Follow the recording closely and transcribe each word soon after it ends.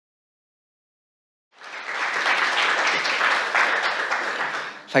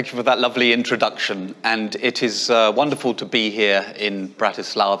Thank you for that lovely introduction, and it is wonderful to be here in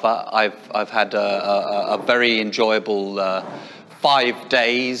Bratislava. I've had a very enjoyable 5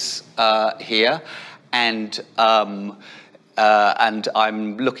 days here, and I'm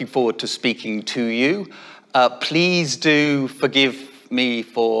looking forward to speaking to you. Please do forgive me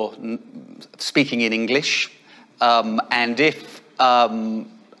for speaking in English, and if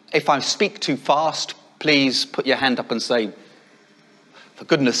I speak too fast, please put your hand up and say, for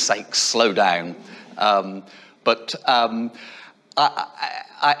goodness sake, slow down. I'm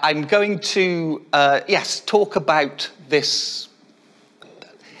going to, talk about this.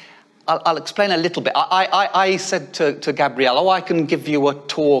 I'll explain a little bit. I said to Gabrielle, oh, I can give you a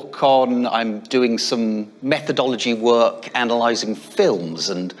talk on, I'm doing some methodology work analysing films.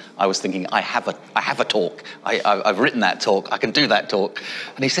 And I was thinking, I have a talk. I've written that talk. I can do that talk.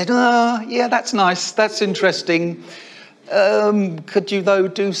 And he said, oh, yeah, that's nice. That's interesting. Could you, though,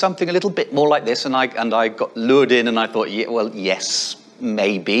 do something a little bit more like this? And I got lured in, and I thought, yeah, well, yes,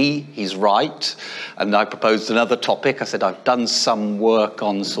 maybe. He's right. And I proposed another topic. I said, I've done some work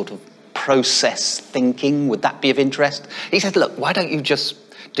on sort of process thinking. Would that be of interest? He said, look, why don't you just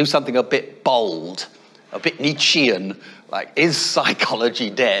do something a bit bold, a bit Nietzschean, like, is psychology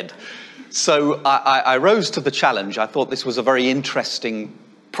dead? So I rose to the challenge. I thought this was a very interesting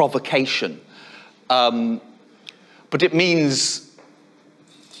provocation. But it means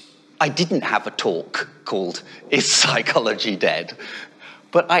I didn't have a talk called Is Psychology Dead?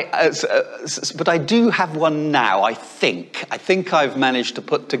 But I do have one now, I think. I think I've managed to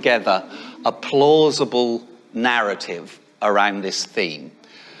put together a plausible narrative around this theme.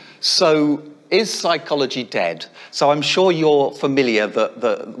 So, is psychology dead? So I'm sure you're familiar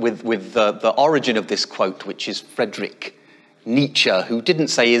with the origin of this quote, which is Friedrich Nietzsche, who didn't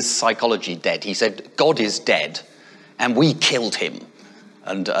say, is psychology dead? He said, God is dead. And we killed him.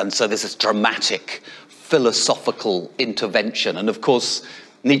 And so there's this dramatic philosophical intervention. And of course,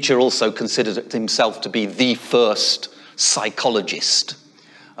 Nietzsche also considered himself to be the first psychologist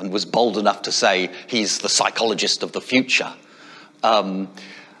and was bold enough to say he's the psychologist of the future.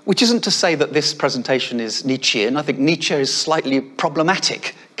 Which isn't to say that this presentation is Nietzschean. I think Nietzsche is slightly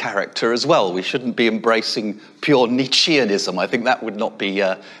problematic character as well. We shouldn't be embracing pure Nietzscheanism. I think that would not be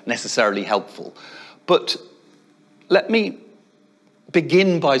necessarily helpful. But let me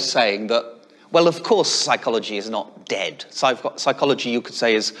begin by saying that, well, of course, psychology is not dead. Psychology, you could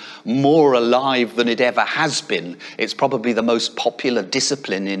say, is more alive than it ever has been. It's probably the most popular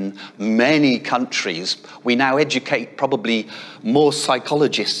discipline in many countries. We now educate probably more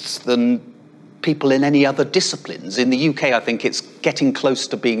psychologists than people in any other disciplines. In the UK, I think it's getting close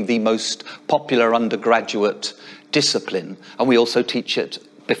to being the most popular undergraduate discipline. And we also teach it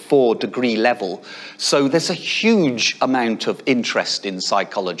before degree level. So there's a huge amount of interest in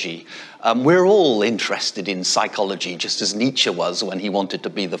psychology. We're all interested in psychology, just as Nietzsche was when he wanted to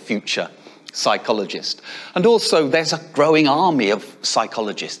be the future psychologist. And also there's a growing army of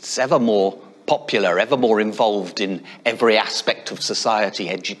psychologists, ever more popular, ever more involved in every aspect of society,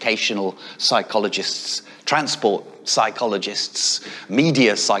 educational psychologists, transport psychologists,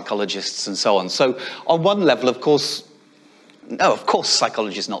 media psychologists, and so on. So on one level, of course, no, of course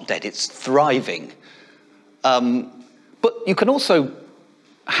psychology is not dead, it's thriving. But you can also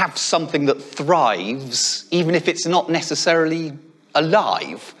have something that thrives, even if it's not necessarily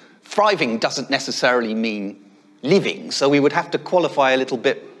alive. Thriving doesn't necessarily mean living, so we would have to qualify a little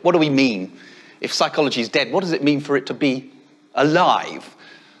bit. What do we mean? If psychology is dead, what does it mean for it to be alive?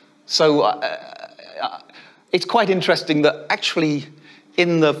 So it's quite interesting that actually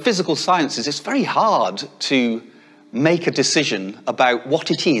in the physical sciences, it's very hard to make a decision about what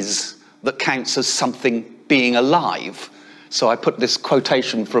it is that counts as something being alive. So I put this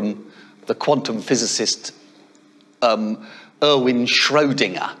quotation from the quantum physicist Erwin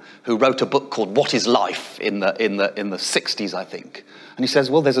Schrödinger, who wrote a book called What is Life in the 60s, I think. And he says,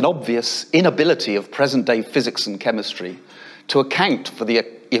 well, there's an obvious inability of present-day physics and chemistry to account for the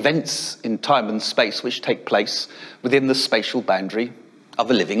events in time and space which take place within the spatial boundary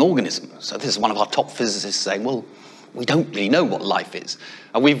of a living organism. So this is one of our top physicists saying, well, we don't really know what life is.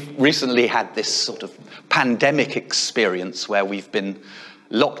 And we've recently had this sort of pandemic experience where we've been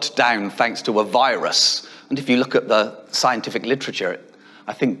locked down thanks to a virus. And if you look at the scientific literature,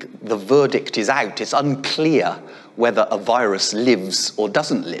 I think the verdict is out. It's unclear whether a virus lives or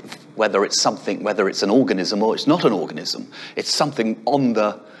doesn't live, whether it's an organism or it's not an organism. It's something on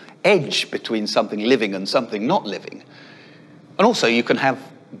the edge between something living and something not living. And also you can have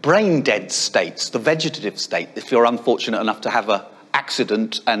brain-dead states, the vegetative state. If you're unfortunate enough to have an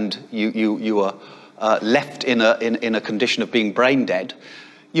accident and you are left in a condition of being brain-dead,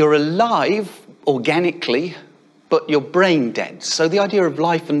 you're alive organically, but you're brain dead. So the idea of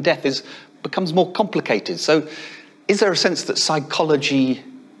life and death becomes more complicated. So is there a sense that psychology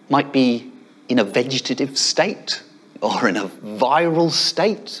might be in a vegetative state or in a viral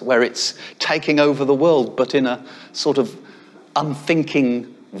state where it's taking over the world, but in a sort of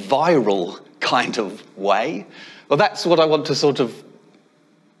unthinking, viral kind of way? Well, that's what I want to sort of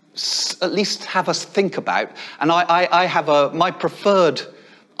at least have us think about. And I have my preferred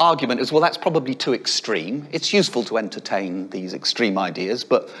argument is, well, that's probably too extreme. It's useful to entertain these extreme ideas,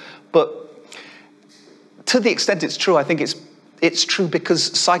 but to the extent it's true, I think it's true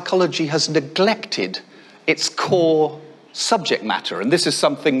because psychology has neglected its core subject matter. And this is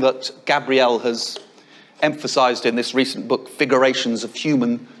something that Gabrielle has emphasized in this recent book, Figurations of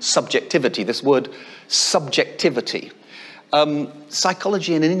Human Subjectivity, this word subjectivity.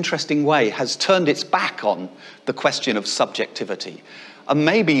 Psychology, in an interesting way, has turned its back on the question of subjectivity. And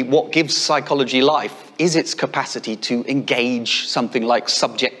maybe what gives psychology life is its capacity to engage something like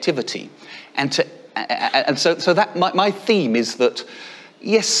subjectivity. And so that my theme is that,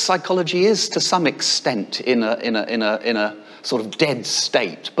 yes, psychology is to some extent in a sort of dead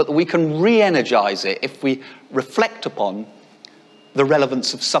state, but we can re-energize it if we reflect upon the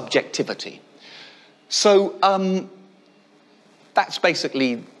relevance of subjectivity. So that's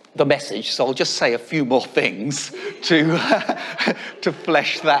basically the message. So I'll just say a few more things to to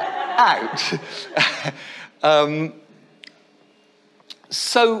flesh that out.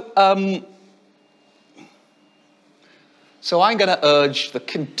 So I'm going to urge the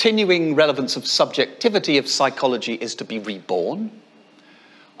continuing relevance of subjectivity of psychology is to be reborn.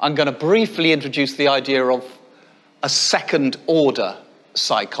 I'm going to briefly introduce the idea of a second-order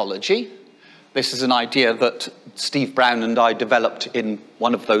psychology. This is an idea that Steve Brown and I developed in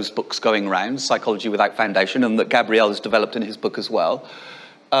one of those books going around, Psychology Without Foundation, and that Gabriel has developed in his book as well.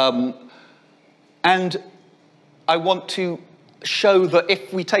 And I want to show that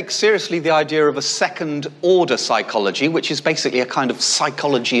if we take seriously the idea of a second-order psychology, which is basically a kind of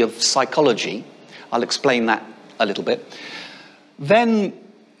psychology of psychology, I'll explain that a little bit, then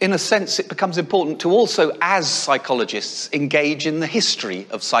in a sense it becomes important to also, as psychologists, engage in the history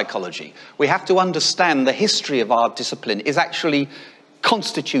of psychology. We have to understand the history of our discipline is actually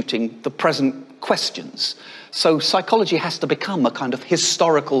constituting the present questions. So psychology has to become a kind of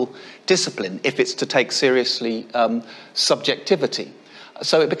historical discipline if it's to take seriously subjectivity.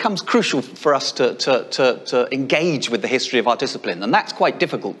 So it becomes crucial for us to engage with the history of our discipline. And that's quite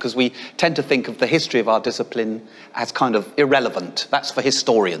difficult because we tend to think of the history of our discipline as kind of irrelevant. That's for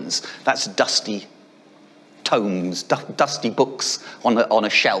historians. That's dusty tomes, dusty books on a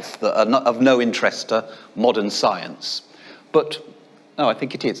shelf that are of no interest to modern science. But no, I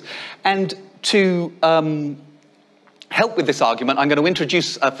think it is. And to help with this argument, I'm going to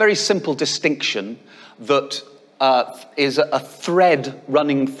introduce a very simple distinction that is a thread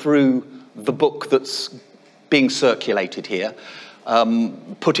running through the book that's being circulated here,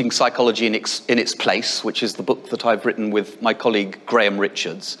 Putting Psychology in its Place, which is the book that I've written with my colleague Graham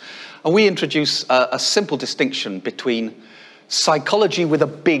Richards. And we introduce a simple distinction between psychology with a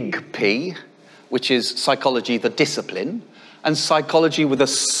big P, which is psychology the discipline, and psychology with a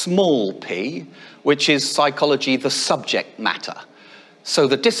small p, which is psychology the subject matter. So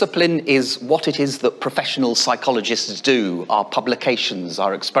the discipline is what it is that professional psychologists do, our publications,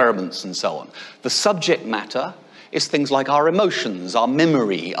 our experiments, and so on. The subject matter is things like our emotions, our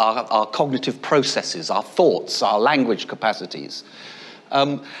memory, our cognitive processes, our thoughts, our language capacities.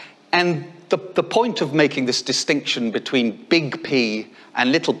 And the point of making this distinction between big P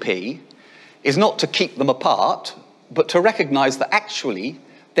and little p is not to keep them apart, but to recognize that actually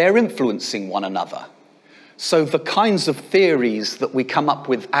they're influencing one another. So the kinds of theories that we come up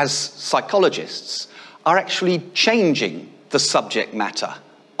with as psychologists are actually changing the subject matter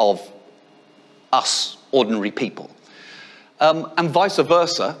of us ordinary people. And vice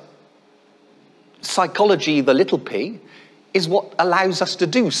versa, psychology, the little p, is what allows us to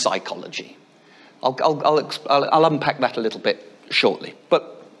do psychology. I'll unpack that a little bit shortly.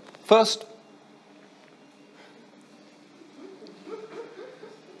 But first,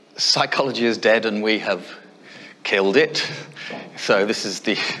 psychology is dead and we have killed it. So this is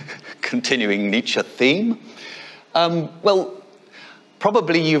the continuing Nietzsche theme. Well,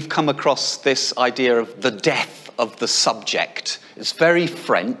 probably you've come across this idea of the death of the subject. It's very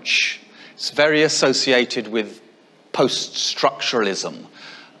French. It's very associated with post-structuralism,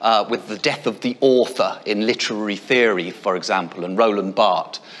 with the death of the author in literary theory, for example, and Roland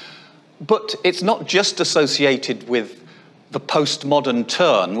Barthes. But it's not just associated with the postmodern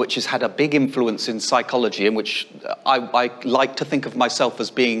turn, which has had a big influence in psychology, and which I like to think of myself as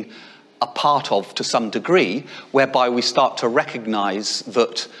being a part of to some degree, whereby we start to recognize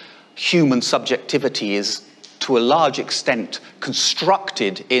that human subjectivity is, to a large extent,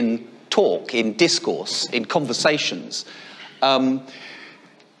 constructed in talk, in discourse, in conversations.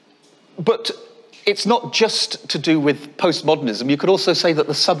 But it's not just to do with postmodernism. You could also say that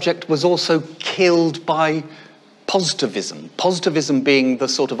the subject was also killed by positivism. Positivism being the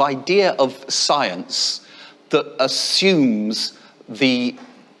sort of idea of science that assumes the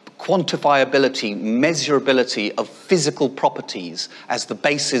quantifiability, measurability of physical properties as the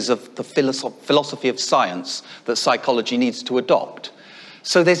basis of the philosophy of science that psychology needs to adopt.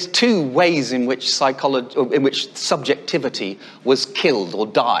 So there's two ways in which subjectivity was killed or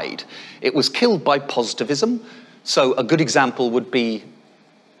died. It was killed by positivism. So a good example would be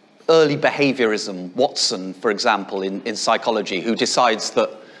early behaviorism, Watson, for example, in psychology, who decides that,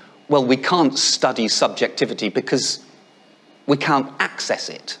 well, we can't study subjectivity because we can't access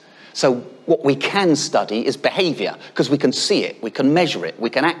it. So what we can study is behavior, because we can see it, we can measure it, we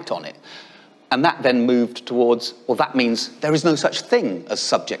can act on it. And that then moved towards, well, that means there is no such thing as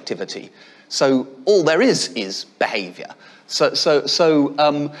subjectivity. So all there is behavior. So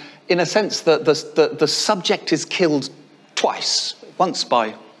in a sense, the subject is killed twice, once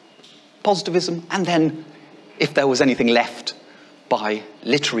by positivism, and then, if there was anything left, by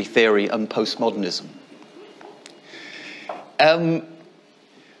literary theory and postmodernism.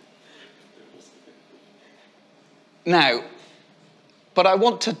 Now, but I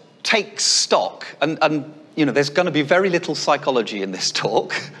want to take stock, and you know, there's going to be very little psychology in this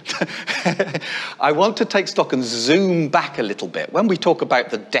talk. I want to take stock and zoom back a little bit. When we talk about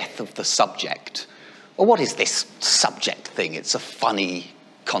the death of the subject, well, what is this subject thing? It's a funny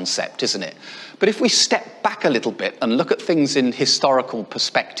concept, isn't it? But if we step back a little bit and look at things in historical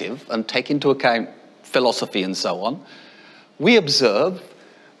perspective and take into account philosophy and so on, we observe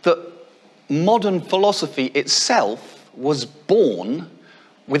that modern philosophy itself was born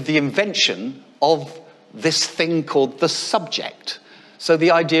with the invention of this thing called the subject. So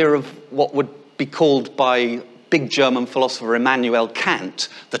the idea of what would be called by big German philosopher Immanuel Kant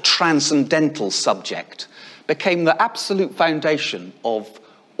the transcendental subject became the absolute foundation of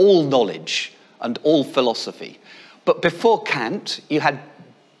all knowledge and all philosophy. But before Kant, you had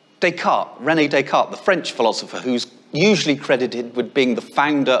Descartes, René Descartes, the French philosopher, who's usually credited with being the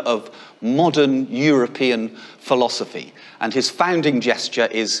founder of modern European philosophy. And his founding gesture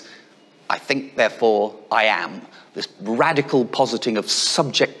is, I think, therefore I am. This radical positing of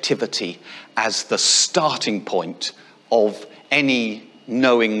subjectivity as the starting point of any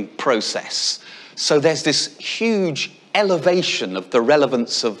knowing process. So there's this huge elevation of the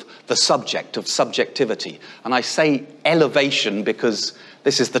relevance of the subject, of subjectivity. And I say elevation because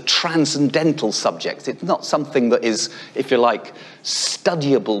this is the transcendental subject. It's not something that is, if you like,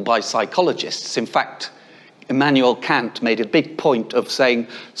 studyable by psychologists. In fact, Immanuel Kant made a big point of saying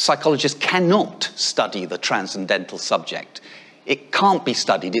psychologists cannot study the transcendental subject. It can't be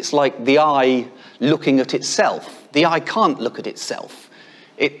studied. It's like the eye looking at itself. The eye can't look at itself.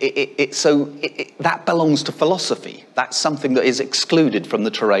 That belongs to philosophy. That's something that is excluded from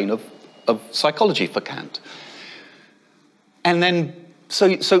the terrain of psychology for Kant. And then,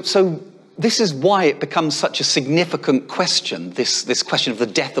 so this is why it becomes such a significant question, this question of the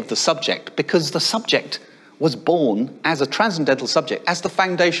death of the subject, because the subject was born as a transcendental subject, as the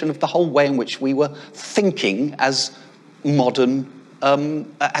foundation of the whole way in which we were thinking as modern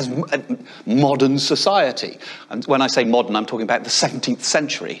society. And when I say modern, I'm talking about the 17th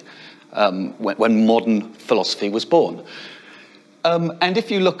century, when modern philosophy was born. And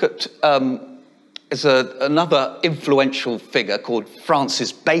if you look at, there's another influential figure called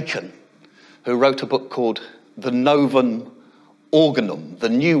Francis Bacon, who wrote a book called The Novum Organum, the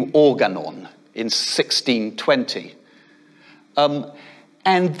New Organon, in 1620.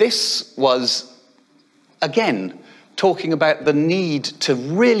 And this was, again, talking about the need to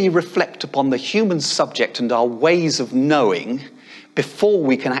really reflect upon the human subject and our ways of knowing before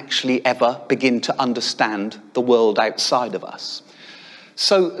we can actually ever begin to understand the world outside of us.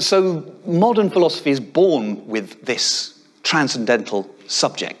 So modern philosophy is born with this transcendental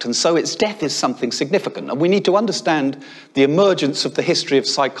subject, and so its death is something significant. And we need to understand the emergence of the history of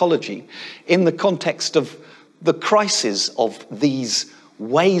psychology in the context of the crisis of these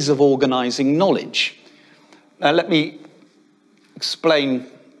ways of organizing knowledge. Now, let me explain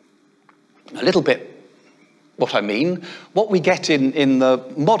a little bit what I mean. What we get in the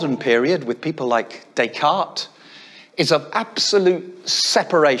modern period with people like Descartes is of absolute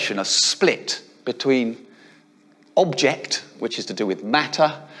separation, a split between object, which is to do with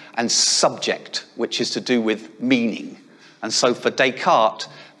matter, and subject, which is to do with meaning. And so for Descartes,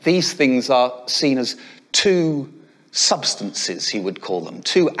 these things are seen as two substances, he would call them,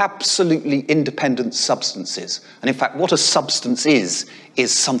 two absolutely independent substances. And in fact, what a substance is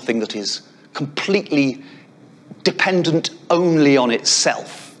something that is completely dependent only on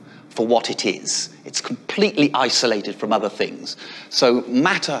itself for what it is. It's completely isolated from other things. So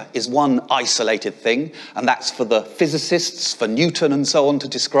matter is one isolated thing, and that's for the physicists, for Newton and so on to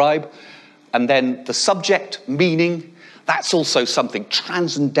describe. And then the subject, meaning, that's also something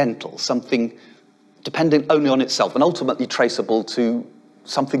transcendental, something dependent only on itself, and ultimately traceable to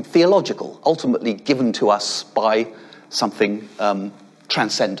something theological, ultimately given to us by something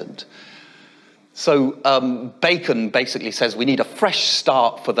transcendent. So Bacon basically says we need a fresh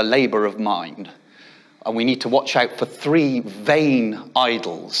start for the labour of mind. And we need to watch out for three vain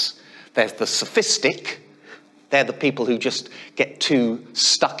idols. There's the sophistic. They're the people who just get too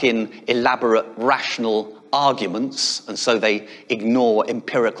stuck in elaborate rational arguments, and so they ignore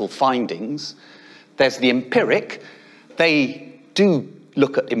empirical findings. There's the empiric. They do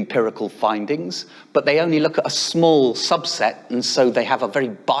look at empirical findings, but they only look at a small subset, and so they have a very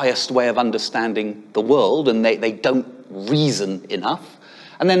biased way of understanding the world, and they don't reason enough.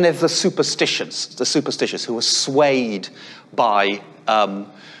 And then there's the superstitious who are swayed by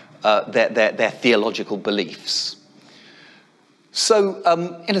their theological beliefs. So,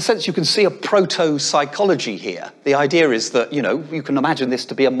 in a sense, you can see a proto-psychology here. The idea is that, you can imagine this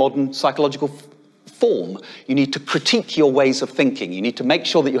to be a modern psychological form. You need to critique your ways of thinking. You need to make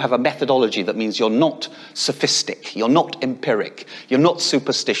sure that you have a methodology that means you're not sophistic, you're not empiric, you're not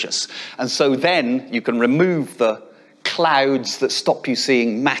superstitious. And so then you can remove the clouds that stop you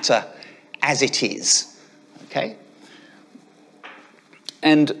seeing matter as it is. Okay?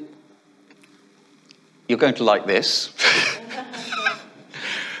 And you're going to like this.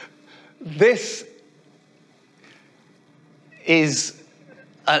 This is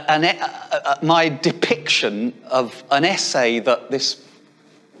my depiction of an essay that this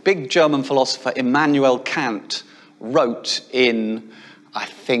big German philosopher Immanuel Kant wrote in, I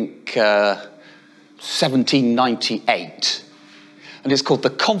think, 1798. And it's called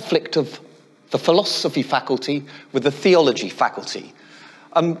The Conflict of the Philosophy Faculty with the Theology Faculty.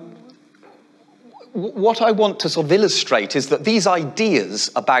 What I want to sort of illustrate is that these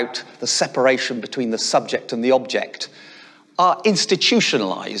ideas about the separation between the subject and the object are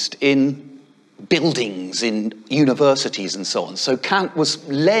institutionalized in buildings, in universities and so on. So Kant was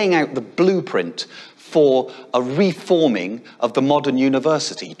laying out the blueprint for a reforming of the modern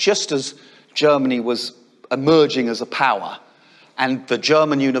university, just as Germany was emerging as a power and the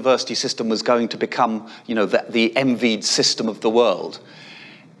German university system was going to become, the envied system of the world.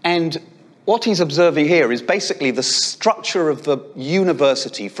 And what he's observing here is basically the structure of the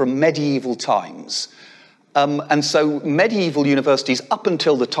university from medieval times. And so medieval universities, up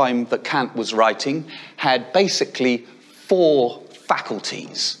until the time that Kant was writing, had basically four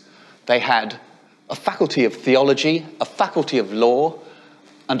faculties. They had a faculty of theology, a faculty of law,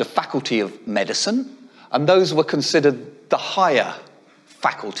 and a faculty of medicine, and those were considered the higher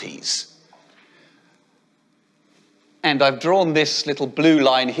faculties. And I've drawn this little blue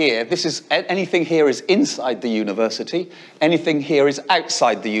line here. This is, anything here is inside the university, anything here is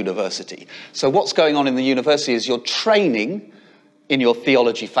outside the university. So what's going on in the university is you're training, in your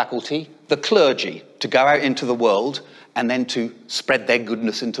theology faculty, the clergy to go out into the world and then to spread their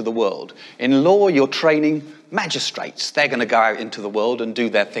goodness into the world. In law, you're training magistrates. They're going to go out into the world and do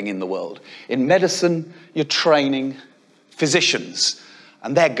their thing in the world. In medicine, you're training physicians,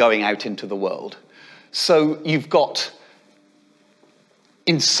 and they're going out into the world. So you've got,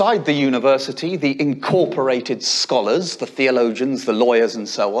 inside the university, the incorporated scholars, the theologians, the lawyers, and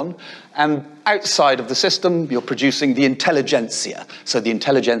so on. And outside of the system, you're producing the intelligentsia. So the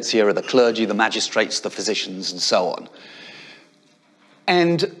intelligentsia are the clergy, the magistrates, the physicians, and so on.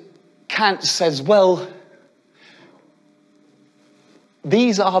 And Kant says, well,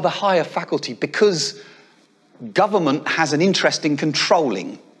 these are the higher faculty because government has an interest in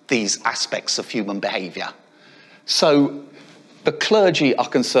controlling these aspects of human behaviour. So the clergy are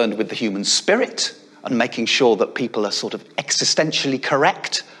concerned with the human spirit and making sure that people are sort of existentially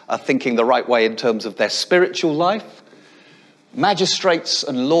correct, are thinking the right way in terms of their spiritual life. Magistrates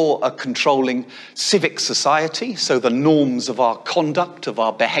and law are controlling civic society, so the norms of our conduct, of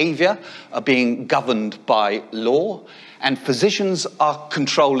our behaviour, are being governed by law. And physicians are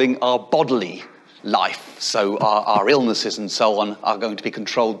controlling our bodily life, so our illnesses and so on are going to be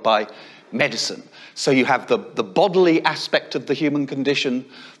controlled by medicine. So you have the bodily aspect of the human condition,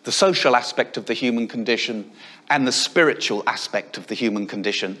 the social aspect of the human condition, and the spiritual aspect of the human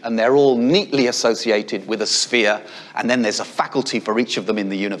condition, and they're all neatly associated with a sphere, and then there's a faculty for each of them in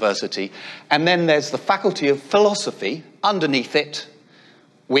the university, and then there's the faculty of philosophy underneath it,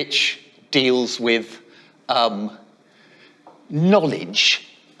 which deals with knowledge,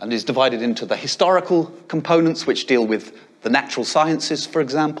 and is divided into the historical components, which deal with the natural sciences, for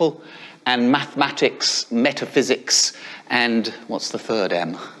example, and mathematics, metaphysics, and what's the third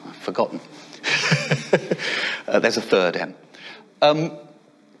M? I've forgotten. There's a third M. And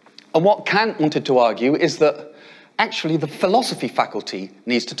what Kant wanted to argue is that actually the philosophy faculty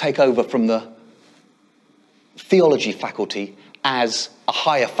needs to take over from the theology faculty as a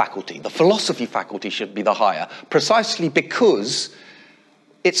higher faculty. The philosophy faculty should be the higher, precisely because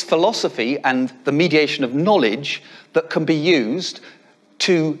it's philosophy and the mediation of knowledge that can be used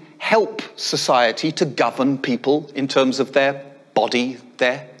to help society to govern people in terms of their body,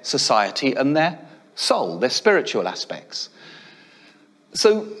 their society, and their soul, their spiritual aspects.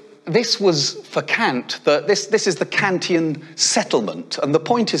 So this was, for Kant, this is the Kantian settlement, and the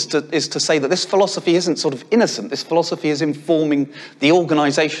point is to say that this philosophy isn't sort of innocent. This philosophy is informing the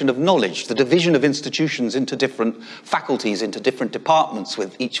organization of knowledge, the division of institutions into different faculties, into different departments,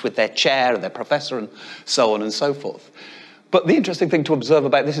 each with their chair, their professor, and so on and so forth. But the interesting thing to observe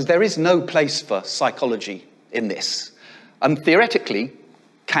about this is there is no place for psychology in this. And theoretically,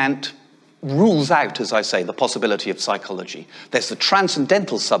 Kant rules out, as I say, the possibility of psychology. There's the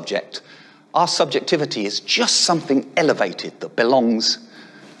transcendental subject. Our subjectivity is just something elevated that belongs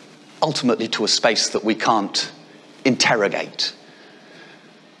ultimately to a space that we can't interrogate.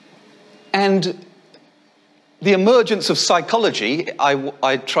 And the emergence of psychology,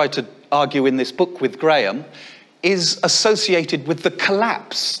 I try to argue in this book with Graham, is associated with the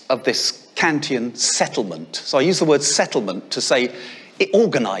collapse of this Kantian settlement. So I use the word settlement to say it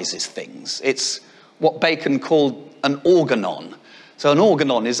organizes things. It's what Bacon called an organon. So an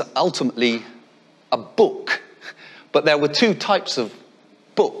organon is ultimately a book, but there were two types of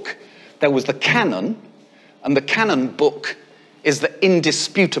book. There was the canon, and the canon book is the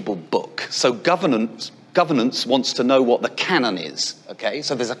indisputable book. So governance wants to know what the canon is, okay?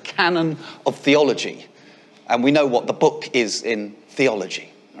 So there's a canon of theology, and we know what the book is in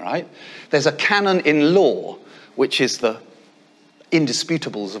theology, all right? There's a canon in law, which is the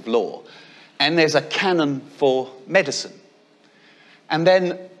indisputables of law. And there's a canon for medicine. And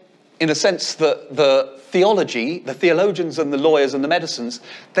then, in a sense, the theology, the theologians and the lawyers and the medicines,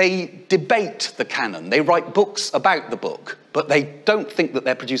 they debate the canon. They write books about the book, but they don't think that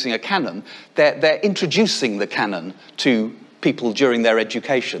they're producing a canon. They're introducing the canon to people during their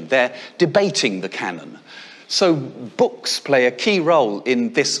education. They're debating the canon. So books play a key role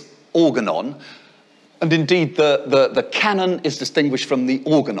in this organon, and indeed the canon is distinguished from the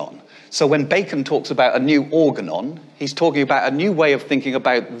organon. So when Bacon talks about a new organon, he's talking about a new way of thinking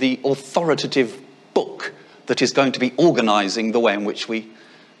about the authoritative book that is going to be organizing the way in which we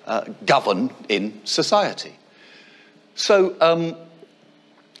govern in society. So,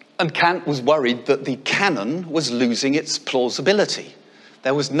 and Kant was worried that the canon was losing its plausibility.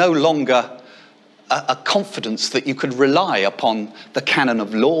 There was no longer a confidence that you could rely upon the canon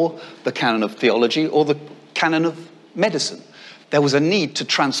of law, the canon of theology, or the canon of medicine. There was a need to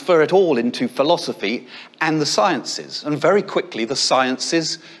transfer it all into philosophy and the sciences. And very quickly, the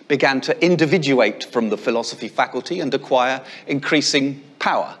sciences began to individuate from the philosophy faculty and acquire increasing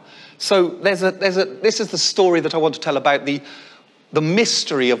power. So this is the story that I want to tell about the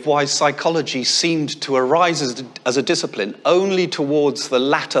mystery of why psychology seemed to arise as a discipline only towards the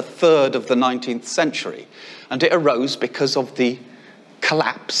latter third of the 19th century. And it arose because of the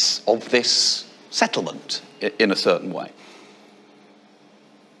collapse of this settlement in a certain way.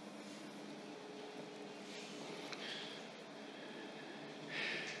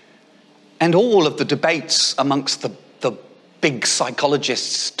 And all of the debates amongst the big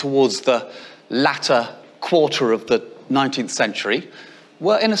psychologists towards the latter quarter of the 19th century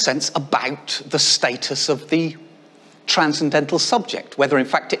were, in a sense, about the status of the transcendental subject, whether, in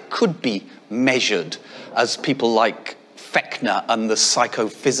fact, it could be measured, as people like Fechner and the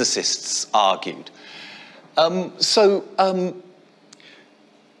psychophysicists argued.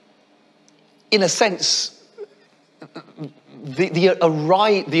 In a sense,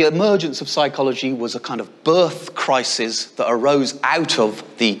 the emergence of psychology was a kind of birth crisis that arose out of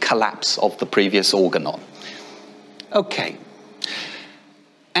the collapse of the previous organon. Okay.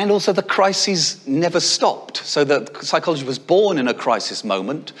 And also the crises never stopped. So that psychology was born in a crisis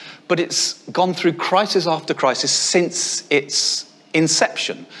moment, but it's gone through crisis after crisis since its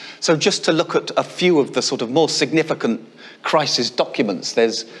inception. So just to look at a few of the sort of more significant crisis documents,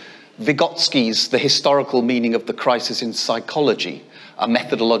 there's Vygotsky's The Historical Meaning of the Crisis in Psychology, a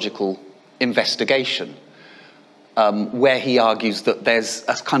methodological investigation, where he argues that there's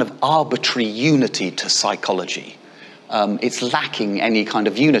a kind of arbitrary unity to psychology. It's lacking any kind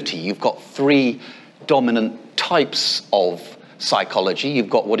of unity. You've got three dominant types of psychology. You've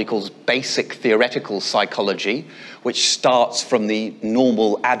got what he calls basic theoretical psychology, which starts from the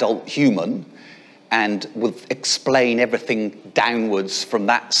normal adult human and will explain everything downwards from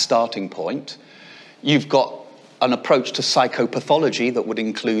that starting point. You've got an approach to psychopathology that would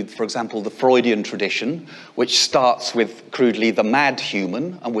include, for example, the Freudian tradition, which starts with, crudely, the mad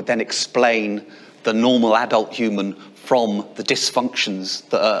human and would then explain the normal adult human from the dysfunctions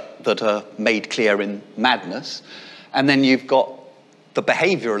that are made clear in madness. And then you've got the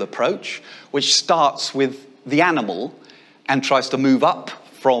behavioral approach, which starts with the animal and tries to move up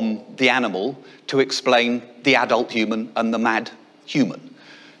from the animal to explain the adult human and the mad human.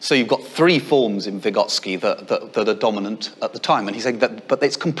 So you've got three forms in Vygotsky that are dominant at the time. And he's saying that, but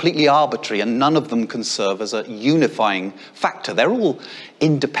it's completely arbitrary and none of them can serve as a unifying factor. They're all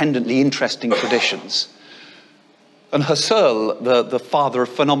independently interesting traditions. And Husserl, the father of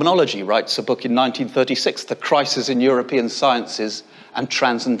phenomenology, writes a book in 1936, The Crisis in European Sciences and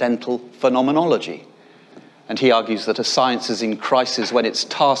Transcendental Phenomenology. And he argues that a science is in crisis when its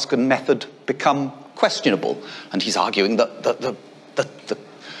task and method become questionable. And he's arguing that the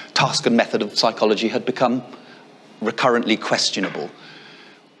task and method of psychology had become recurrently questionable.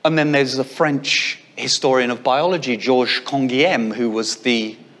 And then there's a French historian of biology, Georges Canguilhem, who was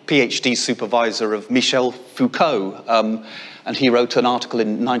the PhD supervisor of Michel Foucault. And he wrote an article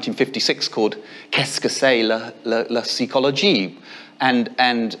in 1956 called Qu'est-ce que c'est la psychologie?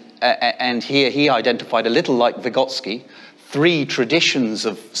 And here he identified, a little like Vygotsky, three traditions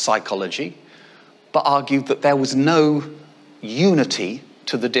of psychology, but argued that there was no unity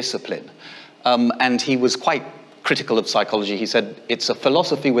to the discipline. And he was quite critical of psychology. He said, it's a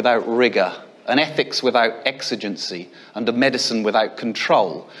philosophy without rigor, an ethics without exigency, and a medicine without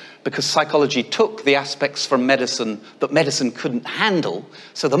control. Because psychology took the aspects from medicine that medicine couldn't handle,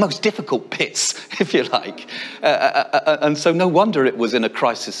 so the most difficult bits, if you like. And so no wonder it was in a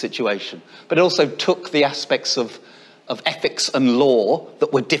crisis situation. But it also took the aspects of ethics and law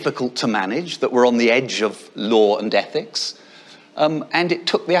that were difficult to manage, that were on the edge of law and ethics. And it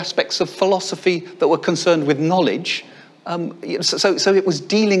took the aspects of philosophy that were concerned with knowledge. So it was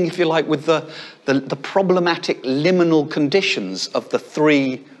dealing, if you like, with the problematic liminal conditions of the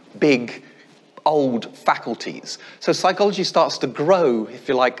three big old faculties. So psychology starts to grow, if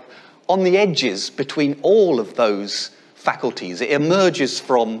you like, on the edges between all of those faculties. It emerges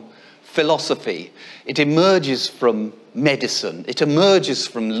from philosophy, it emerges from medicine, it emerges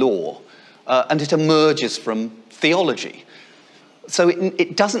from law, and it emerges from theology. So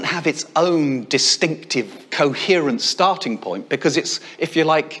it doesn't have its own distinctive, coherent starting point because it's, if you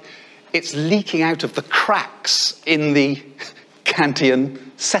like, it's leaking out of the cracks in the Kantian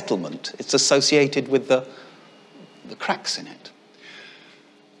settlement. It's associated with the cracks in it.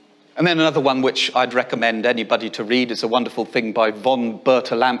 And then another one which I'd recommend anybody to read is a wonderful thing by von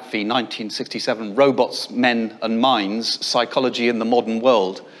Bertalanffy, 1967, Robots, Men and Minds, Psychology in the Modern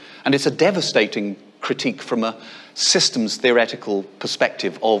World. And it's a devastating critique from a systems theoretical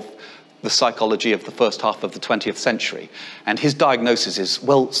perspective of the psychology of the first half of the 20th century. And his diagnosis is,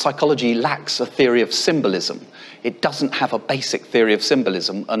 well, psychology lacks a theory of symbolism. It doesn't have a basic theory of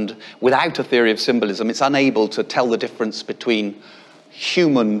symbolism, and without a theory of symbolism, it's unable to tell the difference between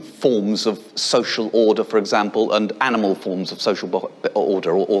human forms of social order, for example, and animal forms of social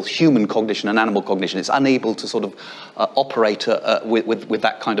order, or human cognition and animal cognition. It's unable to sort of operate with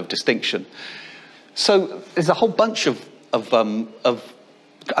that kind of distinction. So there's a whole bunch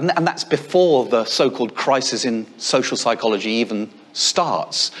and that's before the so-called crisis in social psychology even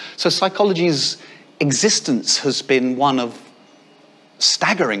starts. So psychology's existence has been one of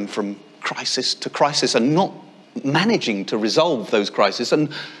staggering from crisis to crisis and not managing to resolve those crises, and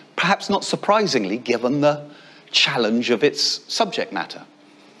perhaps not surprisingly, given the challenge of its subject matter.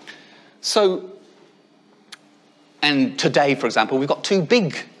 So, and today, for example, we've got two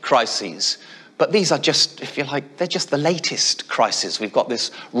big crises. But these are just, if you like, they're just the latest crises. We've got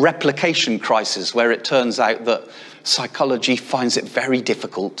this replication crisis where it turns out that psychology finds it very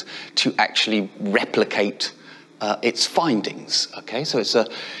difficult to actually replicate its findings. Okay, so it's a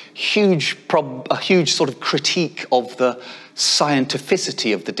huge sort of critique of the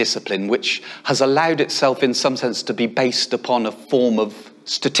scientificity of the discipline, which has allowed itself in some sense to be based upon a form of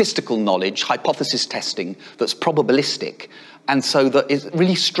statistical knowledge, hypothesis testing, that's probabilistic, and so that it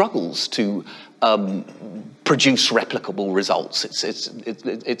really struggles to produce replicable results.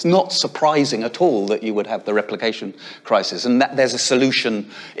 It's not surprising at all that you would have the replication crisis, and that there's a solution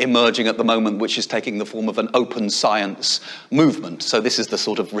emerging at the moment which is taking the form of an open science movement. So this is the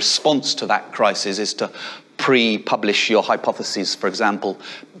sort of response to that crisis, is to pre-publish your hypotheses, for example,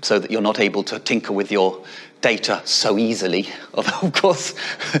 so that you're not able to tinker with your data so easily, although of course.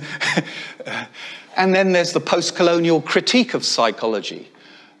 And then there's the post-colonial critique of psychology,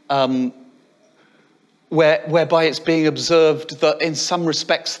 whereby it's being observed that in some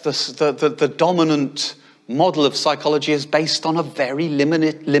respects the dominant model of psychology is based on a very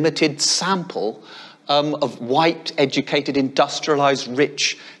limited sample of white, educated, industrialized,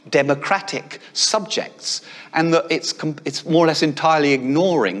 rich, democratic subjects, and that it's more or less entirely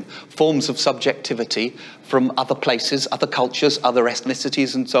ignoring forms of subjectivity from other places, other cultures, other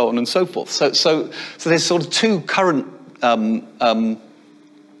ethnicities, and so on and so forth. So there's sort of two current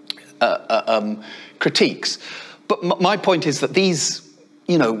critiques. But my point is that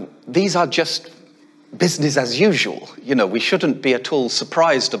these are just business as usual. We shouldn't be at all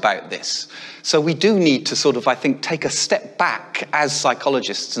surprised about this. So we do need to sort of, I think, take a step back as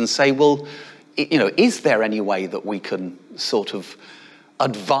psychologists and say, well, is there any way that we can sort of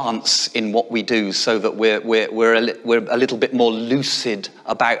advance in what we do so that we're a little bit more lucid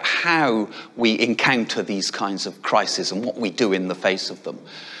about how we encounter these kinds of crises and what we do in the face of them?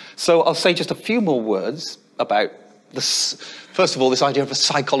 So I'll say just a few more words about this. First of all, this idea of a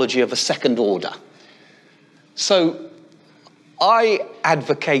psychology of a second order. So I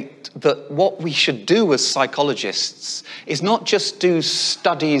advocate that what we should do as psychologists is not just do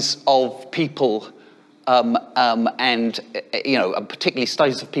studies of people and particularly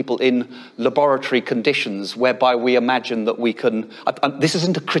studies of people in laboratory conditions, whereby we imagine that we can. This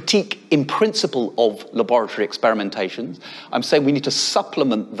isn't a critique in principle of laboratory experimentations. I'm saying we need to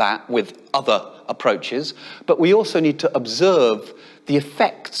supplement that with other approaches, but we also need to observe the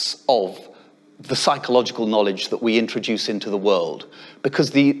effects of the psychological knowledge that we introduce into the world,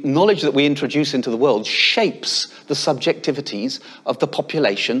 because the knowledge that we introduce into the world shapes the subjectivities of the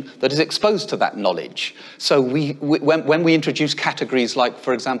population that is exposed to that knowledge. So when we introduce categories like,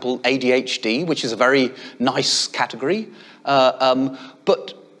 for example, ADHD, which is a very nice category,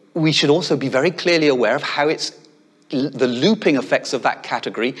 but we should also be very clearly aware of how the looping effects of that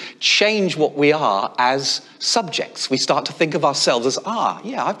category change what we are as subjects. We start to think of ourselves as,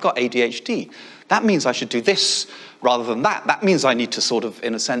 yeah, I've got ADHD. That means I should do this rather than that. That means I need to sort of,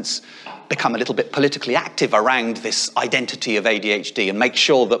 in a sense, become a little bit politically active around this identity of ADHD and make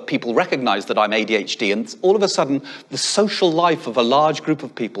sure that people recognize that I'm ADHD. And all of a sudden, the social life of a large group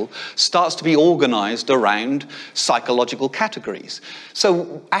of people starts to be organized around psychological categories.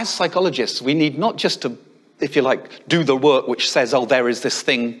 So as psychologists, we need not just to, if you like, do the work which says, oh, there is this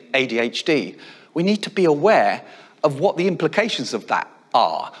thing, ADHD. We need to be aware of what the implications of that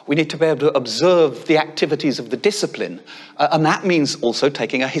are. We need to be able to observe the activities of the discipline. And that means also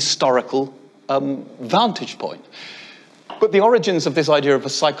taking a historical vantage point. But the origins of this idea of a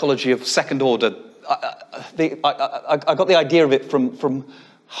psychology of second order, I got the idea of it from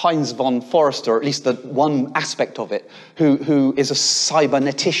Heinz von Forster, or at least the one aspect of it, who is a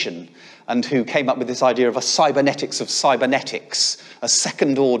cybernetician, and who came up with this idea of a cybernetics of cybernetics, a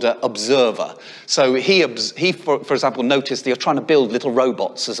second-order observer. So he for example, noticed that you're trying to build little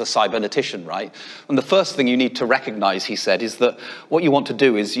robots as a cybernetician, right? And the first thing you need to recognize, he said, is that what you want to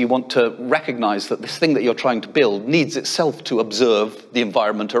do is you want to recognize that this thing that you're trying to build needs itself to observe the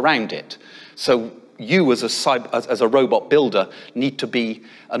environment around it. So you as a robot builder need to be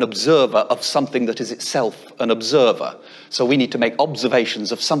an observer of something that is itself an observer. So we need to make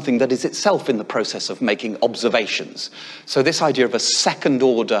observations of something that is itself in the process of making observations. So this idea of a second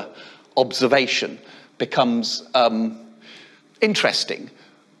order observation becomes interesting.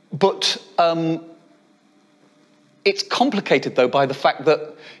 But it's complicated, though, by the fact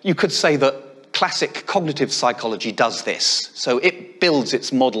that you could say that classic cognitive psychology does this. So it builds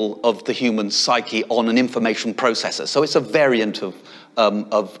its model of the human psyche on an information processor. So it's a variant of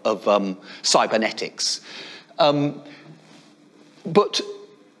cybernetics. But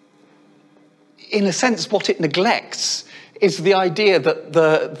in a sense, what it neglects is the idea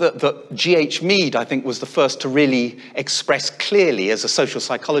that G.H. Mead, I think, was the first to really express clearly as a social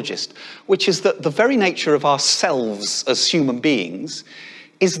psychologist, which is that the very nature of ourselves as human beings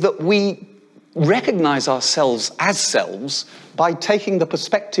is that we recognize ourselves as selves by taking the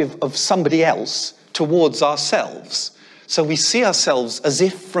perspective of somebody else towards ourselves. So we see ourselves as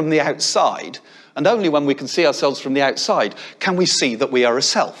if from the outside, And only when we can see ourselves from the outside can we see that we are a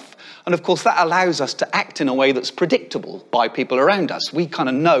self. And of course, that allows us to act in a way that's predictable by people around us. We kind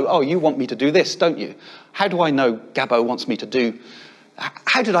of know, oh, you want me to do this, don't you? How do I know Gabbo wants me to do...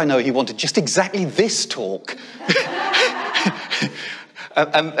 How did I know he wanted just exactly this talk?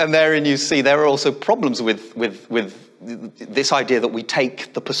 and therein you see there are also problems with this idea that we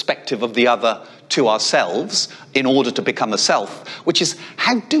take the perspective of the other to ourselves in order to become a self, which is,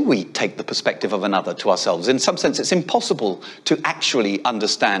 how do we take the perspective of another to ourselves? In some sense, it's impossible to actually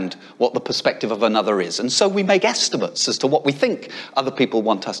understand what the perspective of another is. And so we make estimates as to what we think other people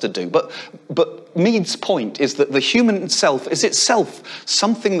want us to do. But Mead's point is that the human self is itself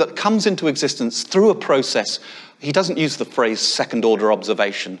something that comes into existence through a process. He doesn't use the phrase second-order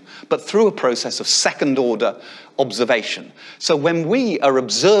observation, but through a process of second-order observation. So when we are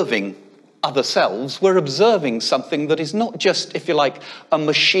observing other selves, we're observing something that is not just, if you like, a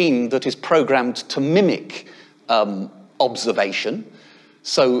machine that is programmed to mimic observation.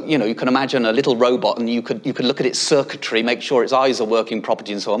 So, you know, you can imagine a little robot and you could look at its circuitry, make sure its eyes are working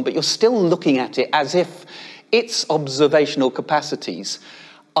properly and so on, but you're still looking at it as if its observational capacities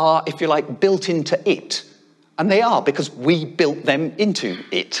are, if you like, built into it. And they are, because we built them into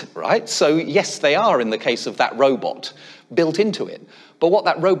it, right? So yes, they are, in the case of that robot, built into it. But what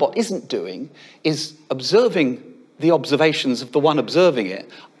that robot isn't doing is observing the observations of the one observing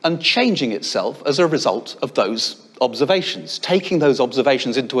it and changing itself as a result of those observations, taking those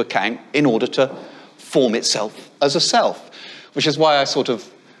observations into account in order to form itself as a self, which is why I sort of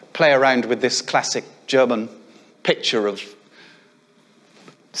play around with this classic German picture of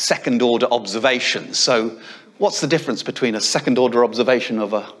second-order observation. So what's the difference between a second-order observation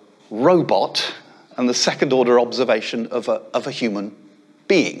of a robot and the second-order observation of a human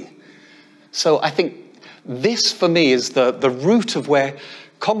being? So I think this, for me, is the root of where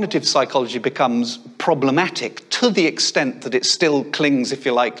cognitive psychology becomes problematic, to the extent that it still clings, if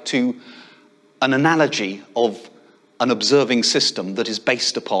you like, to an analogy of an observing system that is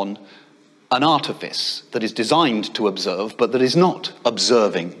based upon an artifice that is designed to observe, but that is not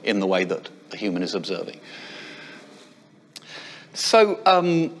observing in the way that a human is observing. So,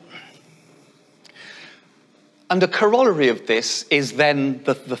 and a corollary of this is then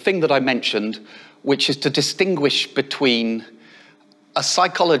the thing that I mentioned, which is to distinguish between a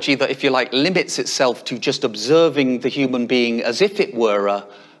psychology that, if you like, limits itself to just observing the human being as if it were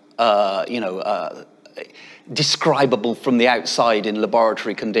describable from the outside in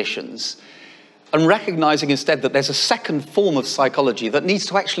laboratory conditions, and recognizing instead that there's a second form of psychology that needs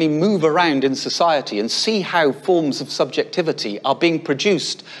to actually move around in society and see how forms of subjectivity are being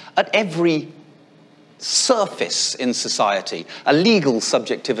produced at every surface in society. A legal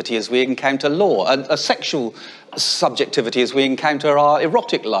subjectivity as we encounter law, a sexual subjectivity as we encounter our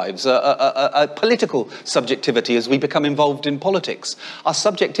erotic lives, a political subjectivity as we become involved in politics. Our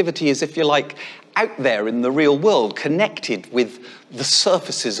subjectivity is, if you like, out there in the real world, connected with the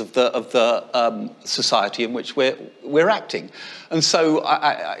surfaces of the society in which we're acting. And so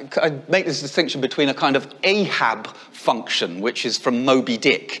I make this distinction between a kind of Ahab function, which is from Moby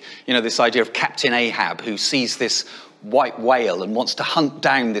Dick, you know, this idea of Captain Ahab, who sees this white whale and wants to hunt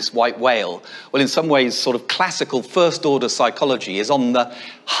down this white whale. Well, in some ways, sort of classical first-order psychology is on the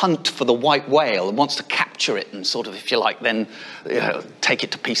hunt for the white whale and wants to capture it and sort of, if you like, then take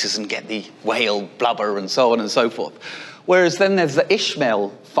it to pieces and get the whale blubber and so on and so forth. Whereas then there's the Ishmael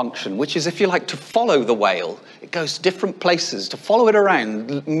function, which is, if you like, to follow the whale. It goes to different places, to follow it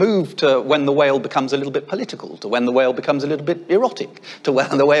around, move to when the whale becomes a little bit political, to when the whale becomes a little bit erotic, to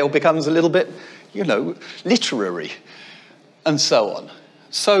when the whale becomes a little bit, you know, literary, and so on.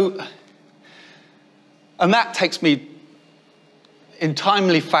 So, and that takes me in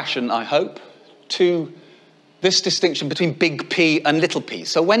timely fashion, I hope, to this distinction between big P and little p.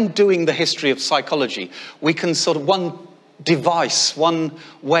 So when doing the history of psychology, we can sort of, one device, one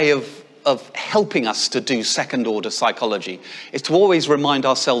way of helping us to do second-order psychology is to always remind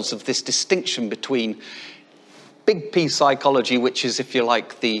ourselves of this distinction between big P psychology, which is, if you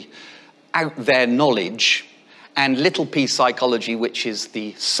like, the out there knowledge, and little p psychology, which is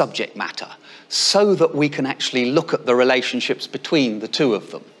the subject matter, so that we can actually look at the relationships between the two of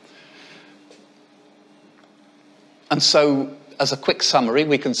them. And so, as a quick summary,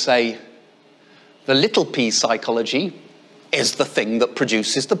 we can say the little p psychology is the thing that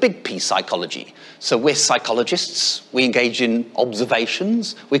produces the big P psychology. So we're psychologists, we engage in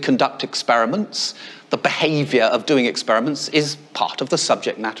observations, we conduct experiments. The behavior of doing experiments is part of the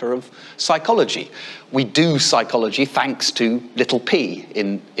subject matter of psychology. We do psychology thanks to little p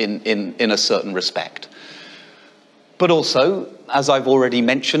in a certain respect. But also, as I've already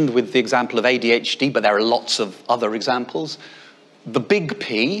mentioned with the example of ADHD, but there are lots of other examples, the big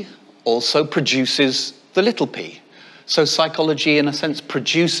P also produces the little p. So psychology, in a sense,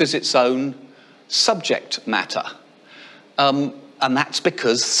 produces its own subject matter. And that's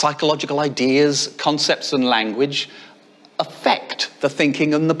because psychological ideas, concepts, and language affect the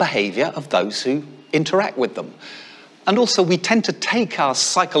thinking and the behavior of those who interact with them. And also, we tend to take our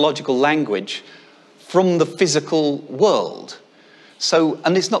psychological language from the physical world. So,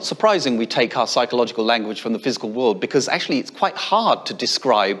 and it's not surprising we take our psychological language from the physical world, because actually it's quite hard to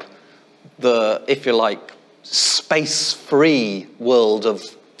describe the, if you like, space-free world of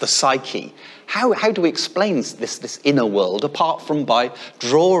the psyche. How do we explain this inner world apart from by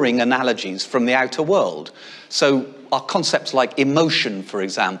drawing analogies from the outer world? So our concepts like emotion, for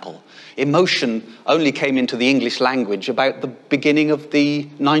example. Emotion only came into the English language about the beginning of the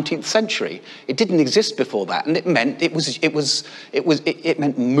 19th century. It didn't exist before that, and it meant it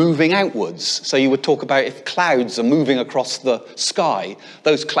meant moving outwards. So you would talk about if clouds are moving across the sky,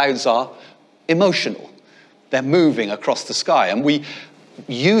 those clouds are emotional. They're moving across the sky, and we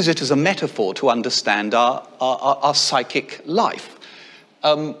use it as a metaphor to understand our psychic life.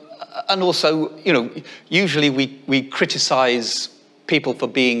 And also, you know, usually we criticize people for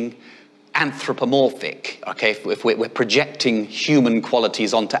being anthropomorphic, okay, if we're projecting human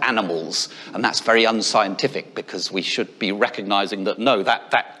qualities onto animals, and that's very unscientific, because we should be recognizing that, no,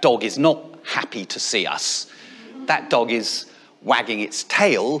 that dog is not happy to see us. That dog is wagging its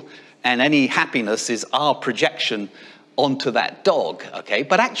tail, and any happiness is our projection onto that dog, okay?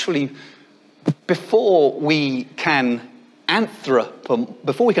 But actually, before we can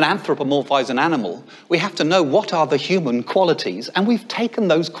anthropomorphize an animal, we have to know what are the human qualities, and we've taken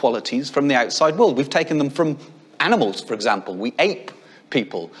those qualities from the outside world. We've taken them from animals, for example. We ape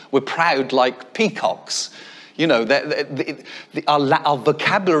people. We're proud like peacocks. You know, our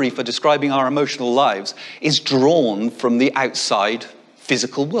vocabulary for describing our emotional lives is drawn from the outside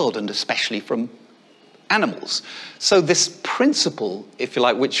physical world, and especially from animals. So this principle, if you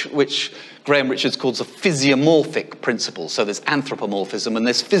like, which Graham Richards calls a physiomorphic principle. So there's anthropomorphism and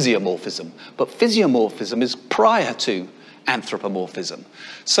there's physiomorphism. But physiomorphism is prior to anthropomorphism.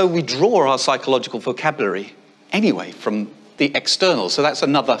 So we draw our psychological vocabulary anyway from the external. So that's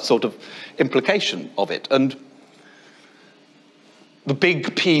another sort of implication of it. And the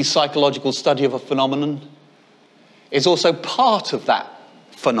big P psychological study of a phenomenon is also part of that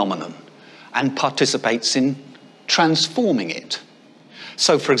phenomenon and participates in transforming it.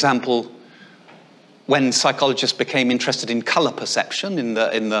 So, for example, when psychologists became interested in colour perception in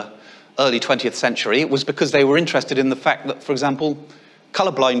the early 20th century, it was because they were interested in the fact that, for example,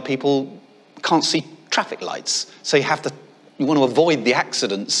 colourblind people can't see traffic lights. So you want to avoid the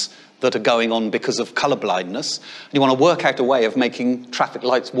accidents that are going on because of colour blindness. And you want to work out a way of making traffic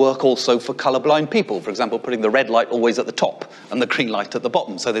lights work also for colourblind people. For example, putting the red light always at the top and the green light at the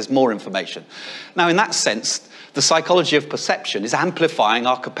bottom, so there's more information. Now, in that sense, the psychology of perception is amplifying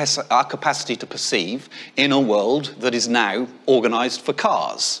our capacity to perceive in a world that is now organised for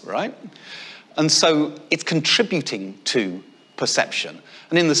cars, right? And so it's contributing to perception.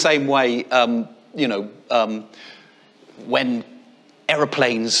 And in the same way, when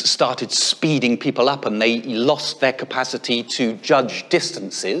aeroplanes started speeding people up and they lost their capacity to judge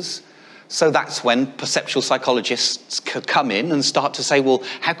distances, so that's when perceptual psychologists could come in and start to say, well,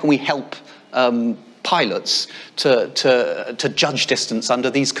 how can we help pilots to judge distance under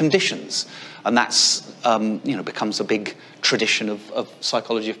these conditions? And that's, becomes a big tradition of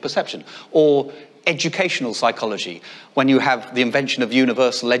psychology of perception. Or educational psychology. When you have the invention of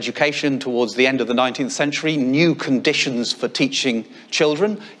universal education towards the end of the 19th century, new conditions for teaching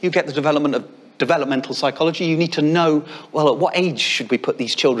children, you get the development of developmental psychology. You need to know, well, at what age should we put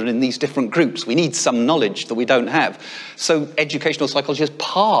these children in these different groups? We need some knowledge that we don't have. So educational psychology is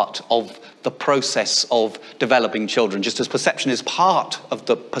part of the process of developing children, just as perception is part of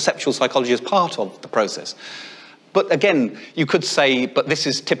the perceptual psychology is part of the process. But again, you could say, but this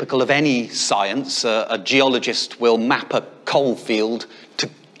is typical of any science. A geologist will map a coal field to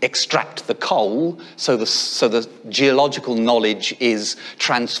extract the coal, so the geological knowledge is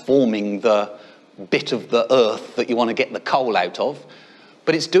transforming the bit of the earth that you want to get the coal out of.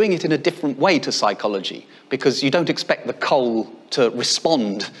 But it's doing it in a different way to psychology, because you don't expect the coal to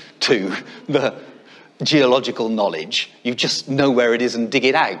respond to the geological knowledge. You just know where it is and dig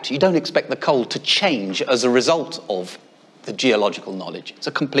it out. You don't expect the coal to change as a result of the geological knowledge. It's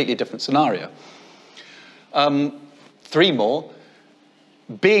a completely different scenario. Three more.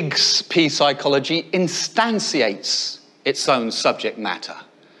 Big P psychology instantiates its own subject matter.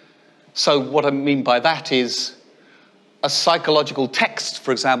 So what I mean by that is a psychological text,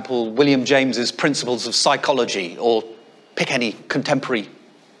 for example, William James's Principles of Psychology, or pick any contemporary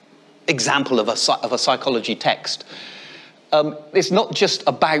example of a psychology text, it's not just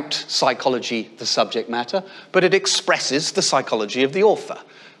about psychology, the subject matter, but it expresses the psychology of the author.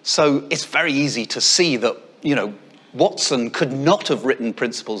 So it's very easy to see that, you know, Watson could not have written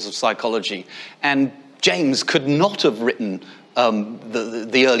Principles of Psychology, and James could not have written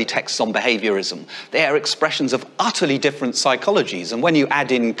the early texts on behaviorism. They are expressions of utterly different psychologies, and when you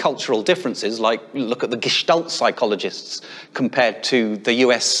add in cultural differences, like look at the Gestalt psychologists compared to the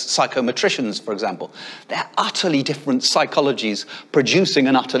US psychometricians, for example, they're utterly different psychologies producing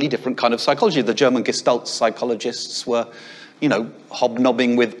an utterly different kind of psychology. The German Gestalt psychologists were, you know,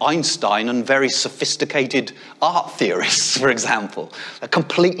 hobnobbing with Einstein and very sophisticated art theorists, for example. They're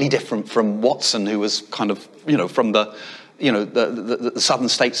completely different from Watson, who was kind of, you know, from the southern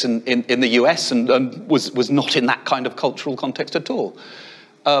states in the US and was not in that kind of cultural context at all.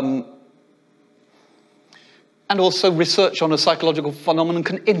 And also research on a psychological phenomenon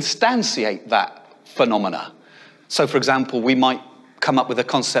can instantiate that phenomena. So, for example, we might come up with a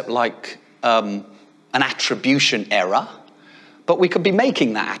concept like an attribution error, but we could be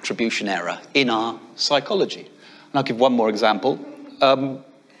making that attribution error in our psychology. And I'll give one more example.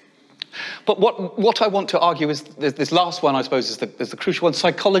 But what I want to argue is this last one, I suppose, is the crucial one.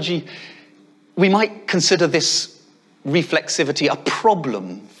 Psychology, we might consider this reflexivity a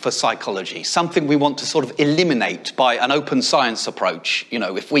problem for psychology, something we want to sort of eliminate by an open science approach. You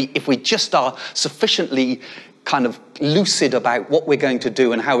know, if we just are sufficiently kind of lucid about what we're going to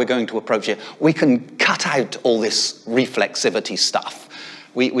do and how we're going to approach it, we can cut out all this reflexivity stuff.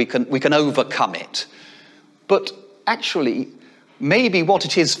 We can overcome it. But actually, maybe what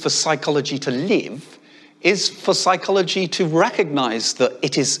it is for psychology to live is for psychology to recognize that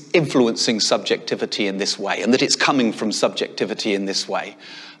it is influencing subjectivity in this way and that it's coming from subjectivity in this way.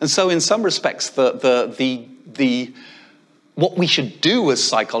 And so in some respects, what we should do as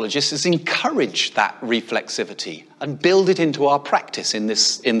psychologists is encourage that reflexivity and build it into our practice in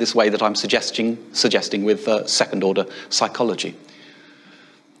this way that I'm suggesting with second-order psychology.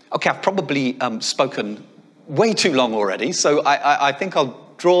 Okay, I've probably spoken way too long already, so I think I'll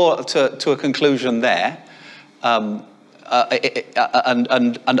draw to a conclusion there, and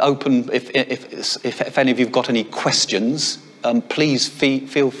open if any of you've got any questions, please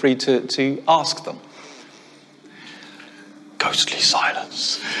feel free to ask them. Ghostly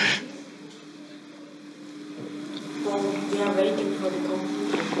silence. Well, we are waiting for the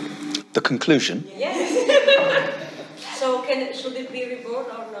conclusion. The conclusion? Yes. So should it be reborn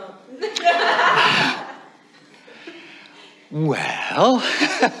or not? Well,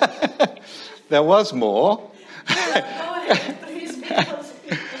 there was more. Go ahead, please, because...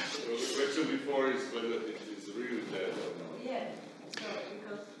 The question before is whether it is really dead or not. Yeah, so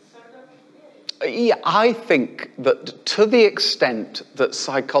because sort of... Yeah, I think that to the extent that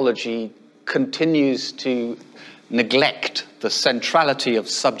psychology continues to neglect the centrality of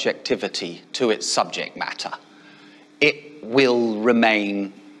subjectivity to its subject matter, it will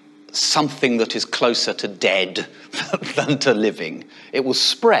remain something that is closer to dead than to living. It will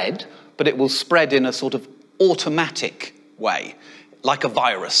spread, but it will spread in a sort of automatic way, like a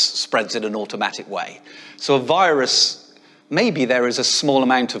virus spreads in an automatic way. So a virus, maybe there is a small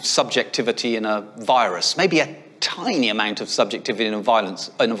amount of subjectivity in a virus, maybe a tiny amount of subjectivity in a virus,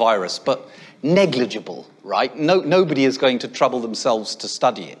 but negligible, right? Nobody is going to trouble themselves to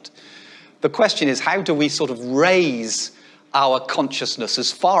study it. The question is, how do we sort of raise our consciousness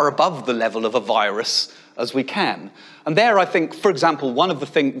as far above the level of a virus as we can? And there, I think, for example,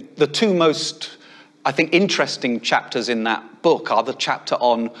 the two most, I think, interesting chapters in that book are the chapter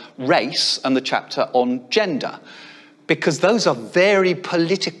on race and the chapter on gender, because those are very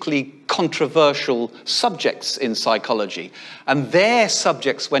politically controversial subjects in psychology. And they're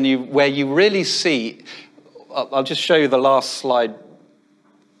subjects where you really see, I'll just show you the last slide.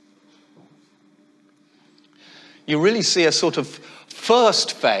 You really see a sort of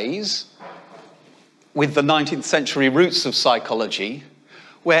first phase with the 19th century roots of psychology,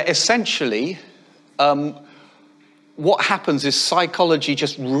 where essentially what happens is psychology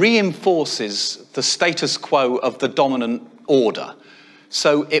just reinforces the status quo of the dominant order.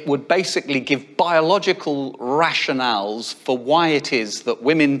 So it would basically give biological rationales for why it is that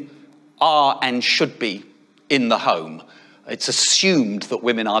women are and should be in the home. It's assumed that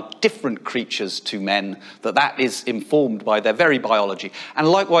women are different creatures to men, that is informed by their very biology. And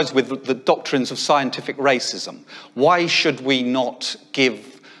likewise with the doctrines of scientific racism. Why should we not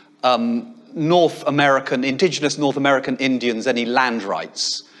give indigenous North American Indians any land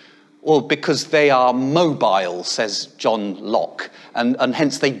rights? Well, because they are mobile, says John Locke, and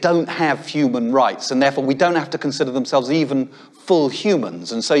hence they don't have human rights, and therefore we don't have to consider themselves even full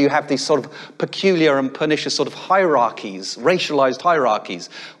humans. And so you have these sort of peculiar and pernicious sort of hierarchies, racialized hierarchies,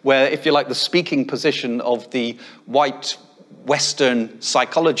 where, if you like, the speaking position of the white Western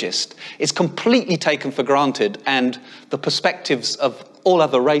psychologist is completely taken for granted, and the perspectives of all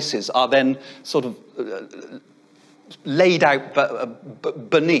other races are then sort of laid out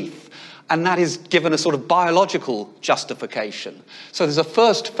beneath. And that is given a sort of biological justification. So there's a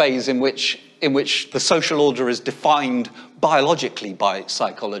first phase in which the social order is defined biologically by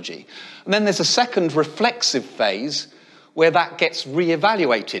psychology. And then there's a second reflexive phase where that gets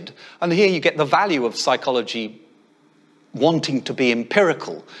re-evaluated. And here you get the value of psychology wanting to be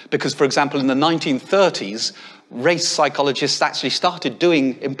empirical. Because, for example, in the 1930s, race psychologists actually started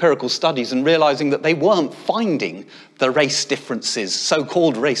doing empirical studies and realizing that they weren't finding the race differences,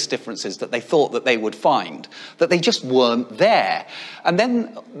 so-called race differences, that they thought that they would find, that they just weren't there. And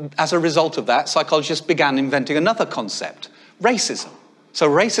then, as a result of that, psychologists began inventing another concept, racism. So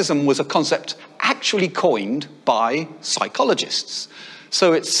racism was a concept actually coined by psychologists.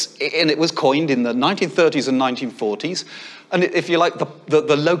 So it was coined in the 1930s and 1940s. And if you like,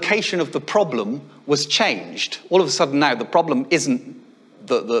 the location of the problem was changed. All of a sudden now, the problem isn't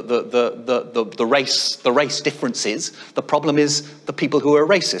the race differences. The problem is the people who are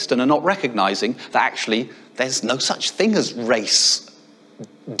racist and are not recognizing that actually there's no such thing as race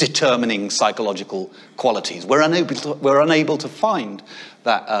determining psychological qualities. We're unable to find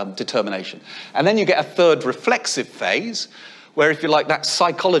that determination. And then you get a third reflexive phase, where, if you like, that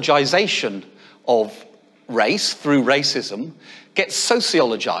psychologization of race through racism gets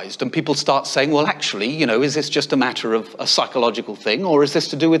sociologized, and people start saying, well, actually, you know, is this just a matter of a psychological thing, or is this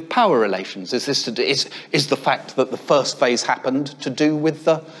to do with power relations? Is the fact that the first phase happened to do with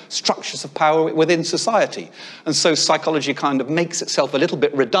the structures of power within society? And so psychology kind of makes itself a little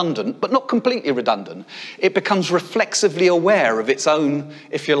bit redundant, but not completely redundant. It becomes reflexively aware of its own,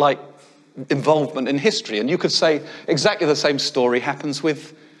 if you like, involvement in history. And you could say exactly the same story happens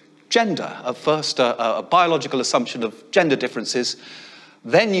with gender. At first, a biological assumption of gender differences.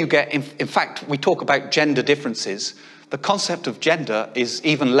 Then you get, in fact, we talk about gender differences. The concept of gender is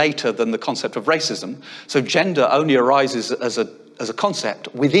even later than the concept of racism. So gender only arises as a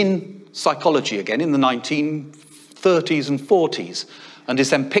concept within psychology again in the 1930s and 40s, and is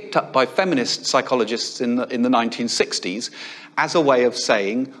then picked up by feminist psychologists in the 1960s as a way of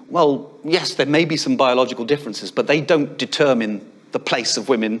saying, well, yes, there may be some biological differences, but they don't determine the place of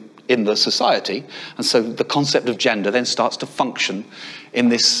women in the society. And so the concept of gender then starts to function in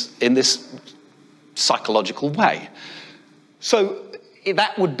this psychological way. So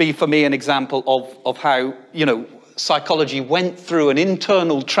that would be, for me, an example of how, you know, psychology went through an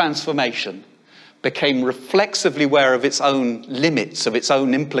internal transformation, became reflexively aware of its own limits, of its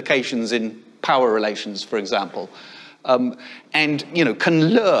own implications in power relations, for example, and, you know, can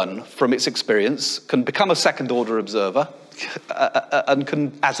learn from its experience, can become a second-order observer, and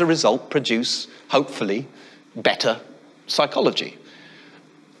can, as a result, produce, hopefully, better psychology.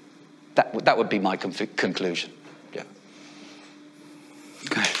 That would be my conclusion. Yeah.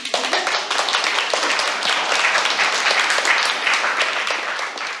 Okay.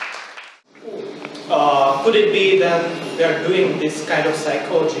 Could it be that we are doing this kind of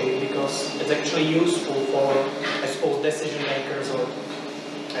psychology because it's actually useful for, I suppose, decision makers or,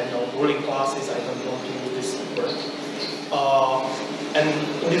 I don't know, ruling classes? I don't want to use this word.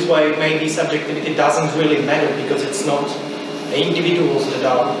 And in this way, maybe subjectivity doesn't really matter because it's not individuals that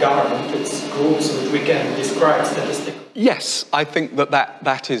are governed, it's groups which we can describe statistically. Yes, I think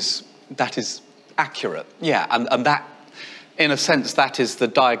that is accurate. Yeah, and that, in a sense, that is the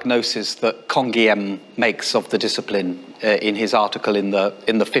diagnosis that Comenius makes of the discipline in his article in the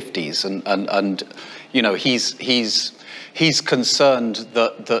 50s, and you know, he's concerned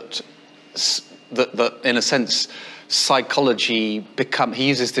that in a sense psychology he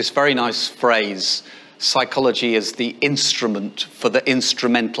uses this very nice phrase, psychology is the instrument for the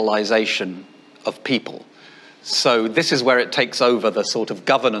instrumentalization of people. So this is where it takes over the sort of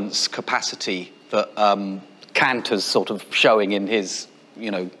governance capacity that Kant is sort of showing in his,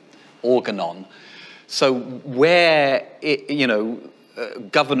 you know, organon. So where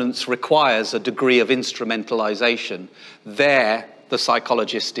governance requires a degree of instrumentalization, there the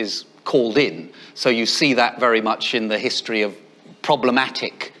psychologist is called in. So you see that very much in the history of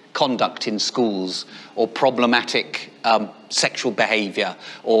problematic conduct in schools, or problematic sexual behavior,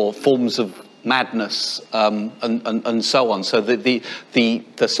 or forms of madness, and so on. So the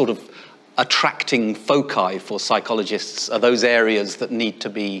sort of attracting foci for psychologists are those areas that need to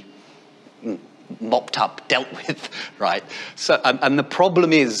be mopped up, dealt with, right? So, and the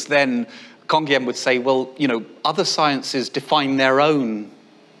problem is then, Comenius would say, well, you know, other sciences define their own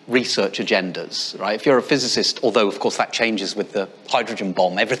research agendas, right? If you're a physicist, although of course that changes with the hydrogen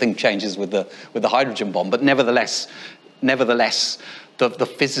bomb, everything changes with the hydrogen bomb, but nevertheless, the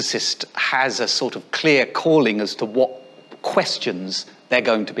physicist has a sort of clear calling as to what questions they're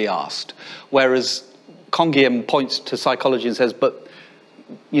going to be asked. Whereas Comenius points to psychology and says, but,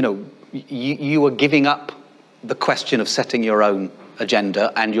 you know, you are giving up the question of setting your own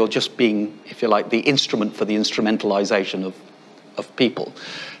agenda, and you're just being, if you like, the instrument for the instrumentalization of people.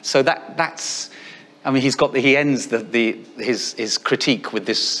 So that's, I mean, he ends his critique with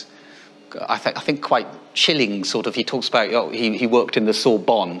this, I think quite chilling sort of, he talks about, he worked in the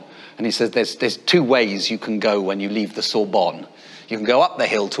Sorbonne, and he says there's two ways you can go when you leave the Sorbonne. You can go up the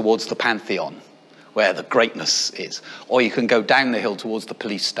hill towards the Pantheon, where the greatness is, or you can go down the hill towards the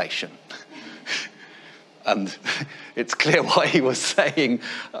police station. And it's clear what he was saying,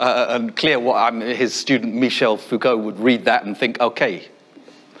 and clear what his student Michel Foucault would read that and think, okay,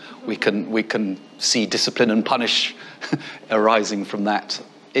 we can see discipline and punish arising from that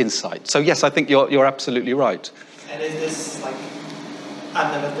insight. So yes, I think you're absolutely right. And is this like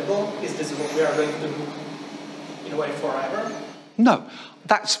unevitable? Is this what we are going to do in a way forever? No,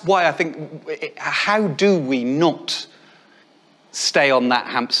 that's why I think, how do we not stay on that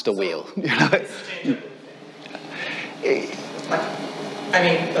hamster wheel? You know? I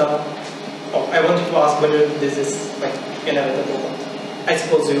mean, I wanted to ask whether this is like inevitable. I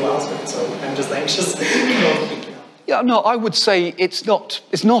suppose you answered, so I'm just anxious. Yeah, no, I would say it's not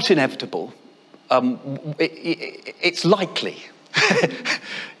inevitable. It's likely.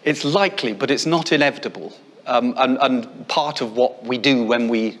 It's likely, but it's not inevitable. And part of what we do when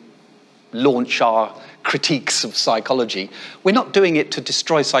we launch our critiques of psychology, we're not doing it to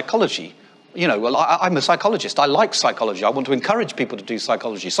destroy psychology. You know, well, I'm a psychologist. I like psychology. I want to encourage people to do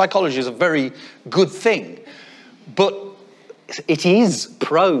psychology. Psychology is a very good thing, but it is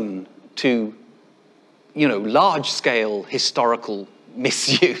prone to, you know, large-scale historical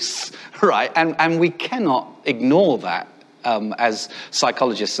misuse, right? And we cannot ignore that as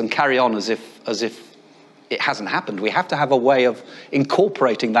psychologists and carry on as if it hasn't happened. We have to have a way of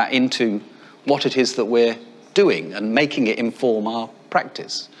incorporating that into what it is that we're doing and making it inform our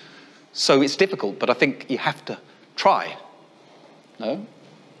practice. So it's difficult, but I think you have to try. No?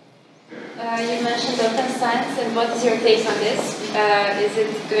 You mentioned open science, and what is your take on this? Is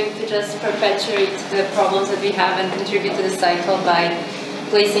it going to just perpetuate the problems that we have and contribute to the cycle by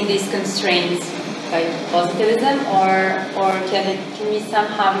placing these constraints by positivism, or can we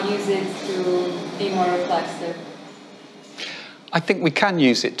somehow use it to be more reflexive? I think we can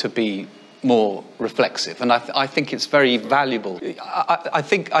use it to be more reflexive, and I think it's very valuable. I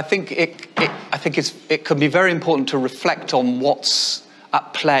think it can be very important to reflect on what's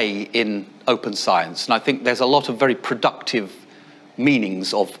at play in open science, and I think there's a lot of very productive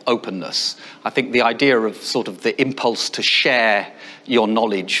meanings of openness. I think the idea of sort of the impulse to share your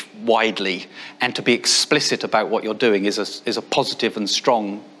knowledge widely and to be explicit about what you're doing is a positive and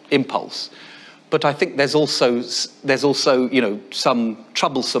strong impulse. But I think there's also you know, some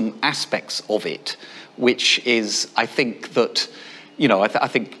troublesome aspects of it, which is, I think that, you know, I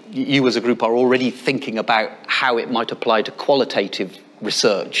think you as a group are already thinking about how it might apply to qualitative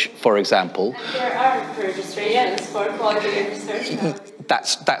research, for example. And there are registrations for qualitative research.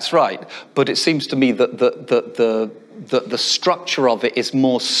 That's right. But it seems to me that the structure of it is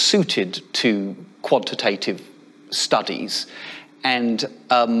more suited to quantitative studies, and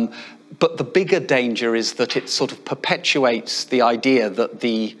but the bigger danger is that it sort of perpetuates the idea that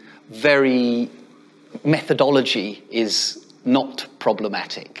the very methodology is not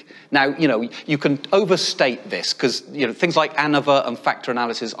problematic. Now, you know, you can overstate this because, you know, things like ANOVA and factor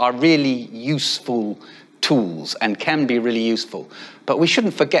analysis are really useful tools and can be really useful. But we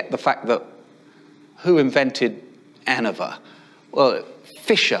shouldn't forget the fact that who invented ANOVA? Well,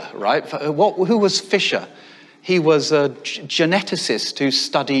 Fisher, right? Who was Fisher? He was a geneticist who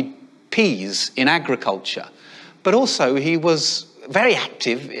studied peas in agriculture, but also he was very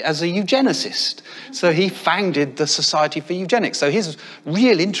active as a eugenicist. So he founded the Society for Eugenics. So his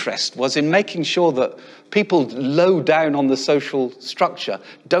real interest was in making sure that people low down on the social structure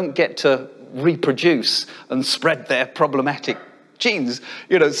don't get to reproduce and spread their problematic genes.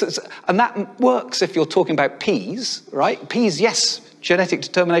 You know, and that works if you're talking about peas, right? Peas, yes, genetic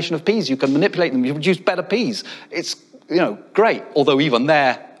determination of peas. You can manipulate them. You produce better peas. It's, you know, great. Although even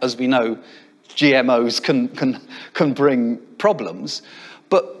there, as we know, GMOs can bring problems.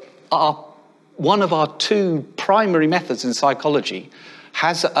 But one of our two primary methods in psychology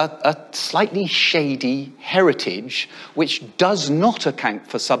has a slightly shady heritage which does not account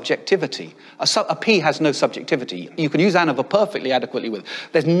for subjectivity. A P has no subjectivity. You can use ANOVA perfectly adequately with it.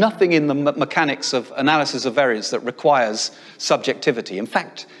 There's nothing in the mechanics of analysis of variance that requires subjectivity. In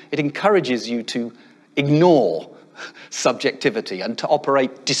fact, it encourages you to ignore subjectivity and to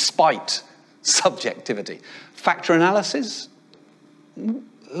operate despite subjectivity. Factor analysis? Who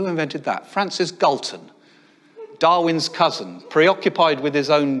invented that? Francis Galton. Darwin's cousin, preoccupied with his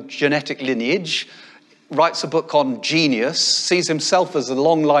own genetic lineage, writes a book on genius, sees himself as a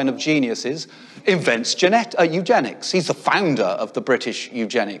long line of geniuses, invents eugenics. He's the founder of the British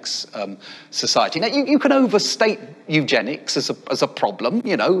Eugenics Society. Now, you can overstate eugenics as a problem,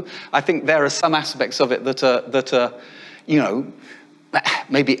 you know. I think there are some aspects of it that are you know,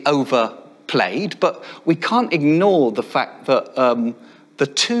 maybe overplayed, but we can't ignore the fact that the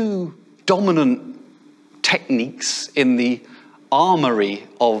two dominant techniques in the armory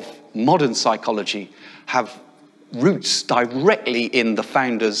of modern psychology have roots directly in the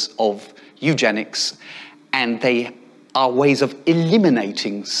founders of eugenics, and they are ways of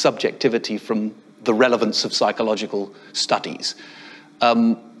eliminating subjectivity from the relevance of psychological studies.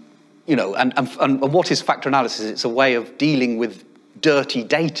 You know, and what is factor analysis? It's a way of dealing with dirty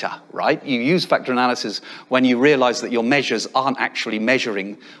data, right? You use factor analysis when you realize that your measures aren't actually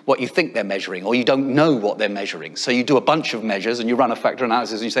measuring what you think they're measuring, or you don't know what they're measuring. So you do a bunch of measures and you run a factor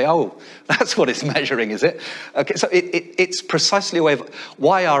analysis and you say, oh, that's what it's measuring, is it? Okay, so it's precisely a way of,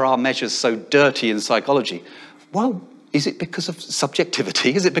 why are our measures so dirty in psychology? Well, is it because of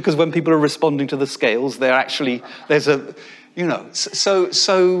subjectivity? Is it because when people are responding to the scales, they're actually, there's a, you know,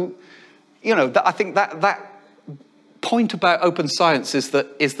 so you know, I think that point about open science is that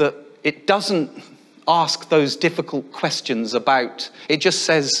it doesn't ask those difficult questions about, it just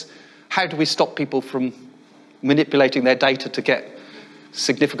says, how do we stop people from manipulating their data to get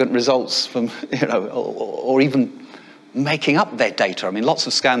significant results from, you know, or even making up their data. I mean, lots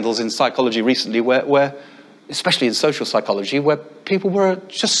of scandals in psychology recently where especially in social psychology, where people were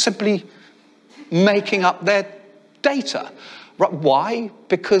just simply making up their data. Why?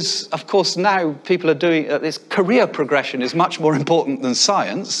 Because, of course, now people are doing this. Career progression is much more important than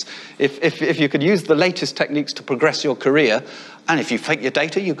science. If you can use the latest techniques to progress your career, and if you fake your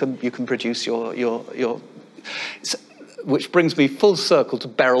data, you can produce your which brings me full circle to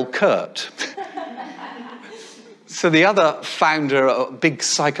Beryl Kurt. So the other founder, a big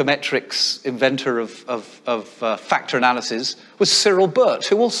psychometrics inventor of factor analysis, was Cyril Burt,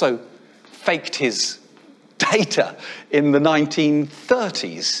 who also faked his data in the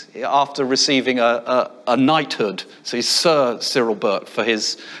 1930s after receiving a knighthood. So he's Sir Cyril Burt for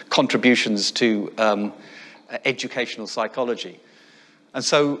his contributions to educational psychology. And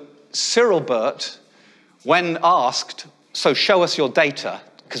so Cyril Burt, when asked, so show us your data,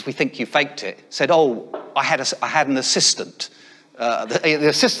 because we think you faked it, said, oh, I had an assistant. The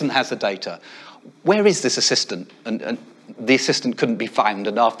assistant has the data. Where is this assistant? And the assistant couldn't be found,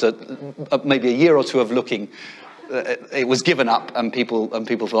 and after maybe a year or two of looking, it was given up, and people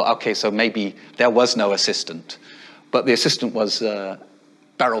thought, okay, so maybe there was no assistant, but the assistant was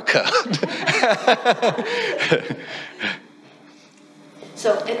Beryl Kurt.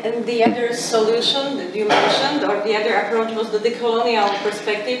 So, and the other solution that you mentioned, or the other approach, was the decolonial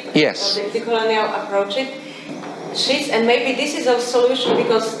perspective. Yes. Or the decolonial approach. And maybe this is a solution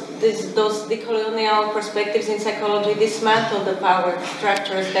because those decolonial perspectives in psychology dismantle the power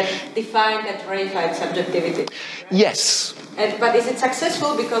structures that define that reified subjectivity. Right? Yes. But is it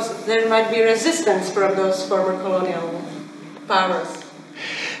successful? Because there might be resistance from those former colonial powers.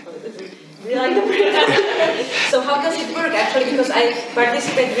 So how does it work actually? Because I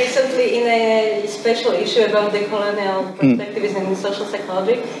participated recently in a special issue about decolonial perspectivism in social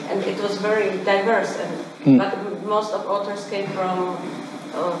psychology, and it was very diverse. But most of authors came from,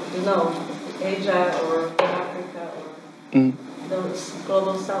 you know, Asia or Africa or the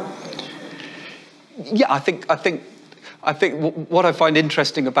global south. Yeah, I think what I find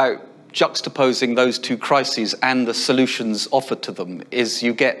interesting about juxtaposing those two crises and the solutions offered to them is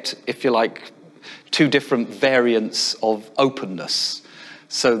you get, if you like, two different variants of openness.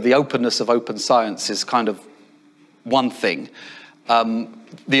 So the openness of open science is kind of one thing.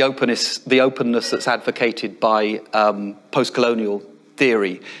 The openness that's advocated by post-colonial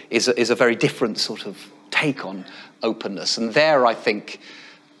theory is a very different sort of take on openness. And there, I think,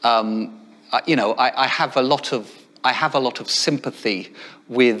 you know, I have a lot of sympathy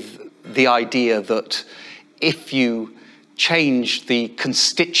with the idea that if you change the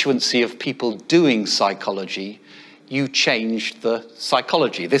constituency of people doing psychology, you change the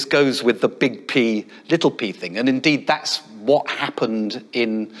psychology. This goes with the big P, little p thing. And indeed, that's what happened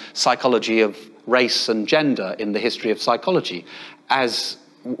in psychology of race and gender in the history of psychology. As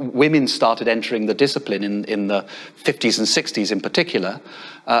women started entering the discipline in the 50s and 60s in particular,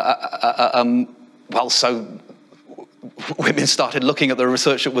 well, so women started looking at the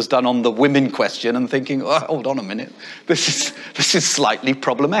research that was done on the women question and thinking, oh, hold on a minute, this is slightly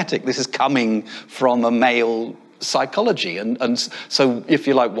problematic. This is coming from a male psychology. And so, if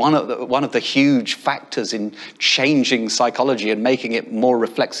you like, one of the huge factors in changing psychology and making it more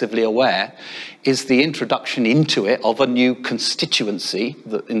reflexively aware is the introduction into it of a new constituency,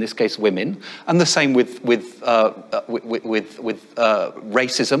 in this case women, and the same with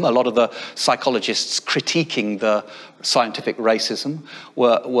racism. A lot of the psychologists critiquing the scientific racism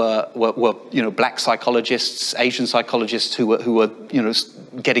were black psychologists, Asian psychologists who were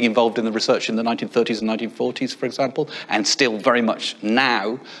getting involved in the research in the 1930s and 1940s, for example, and still very much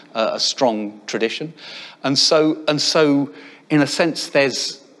now a strong tradition. And so in a sense,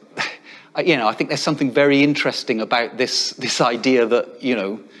 there's, I think there's something very interesting about this idea that,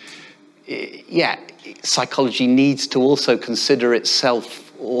 psychology needs to also consider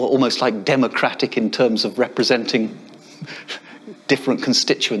itself almost like democratic in terms of representing different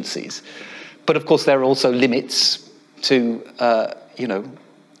constituencies. But of course, there are also limits to,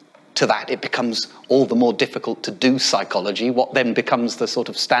 to that. It becomes all the more difficult to do psychology. What then becomes the sort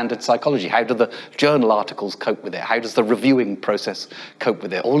of standard psychology? How do the journal articles cope with it? How does the reviewing process cope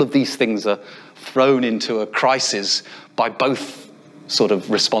with it? All of these things are thrown into a crisis by both sort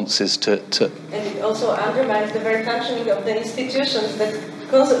of responses to... And it also undermines the very functioning of the institutions that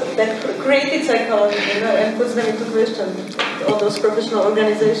created psychology, and puts them into question, all those professional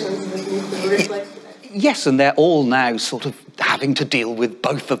organizations that need to reflect. Yes, and they're all now sort of having to deal with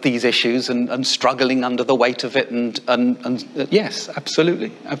both of these issues and struggling under the weight of it. And yes,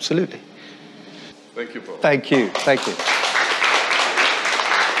 absolutely, absolutely. Thank you, Paul. Thank you.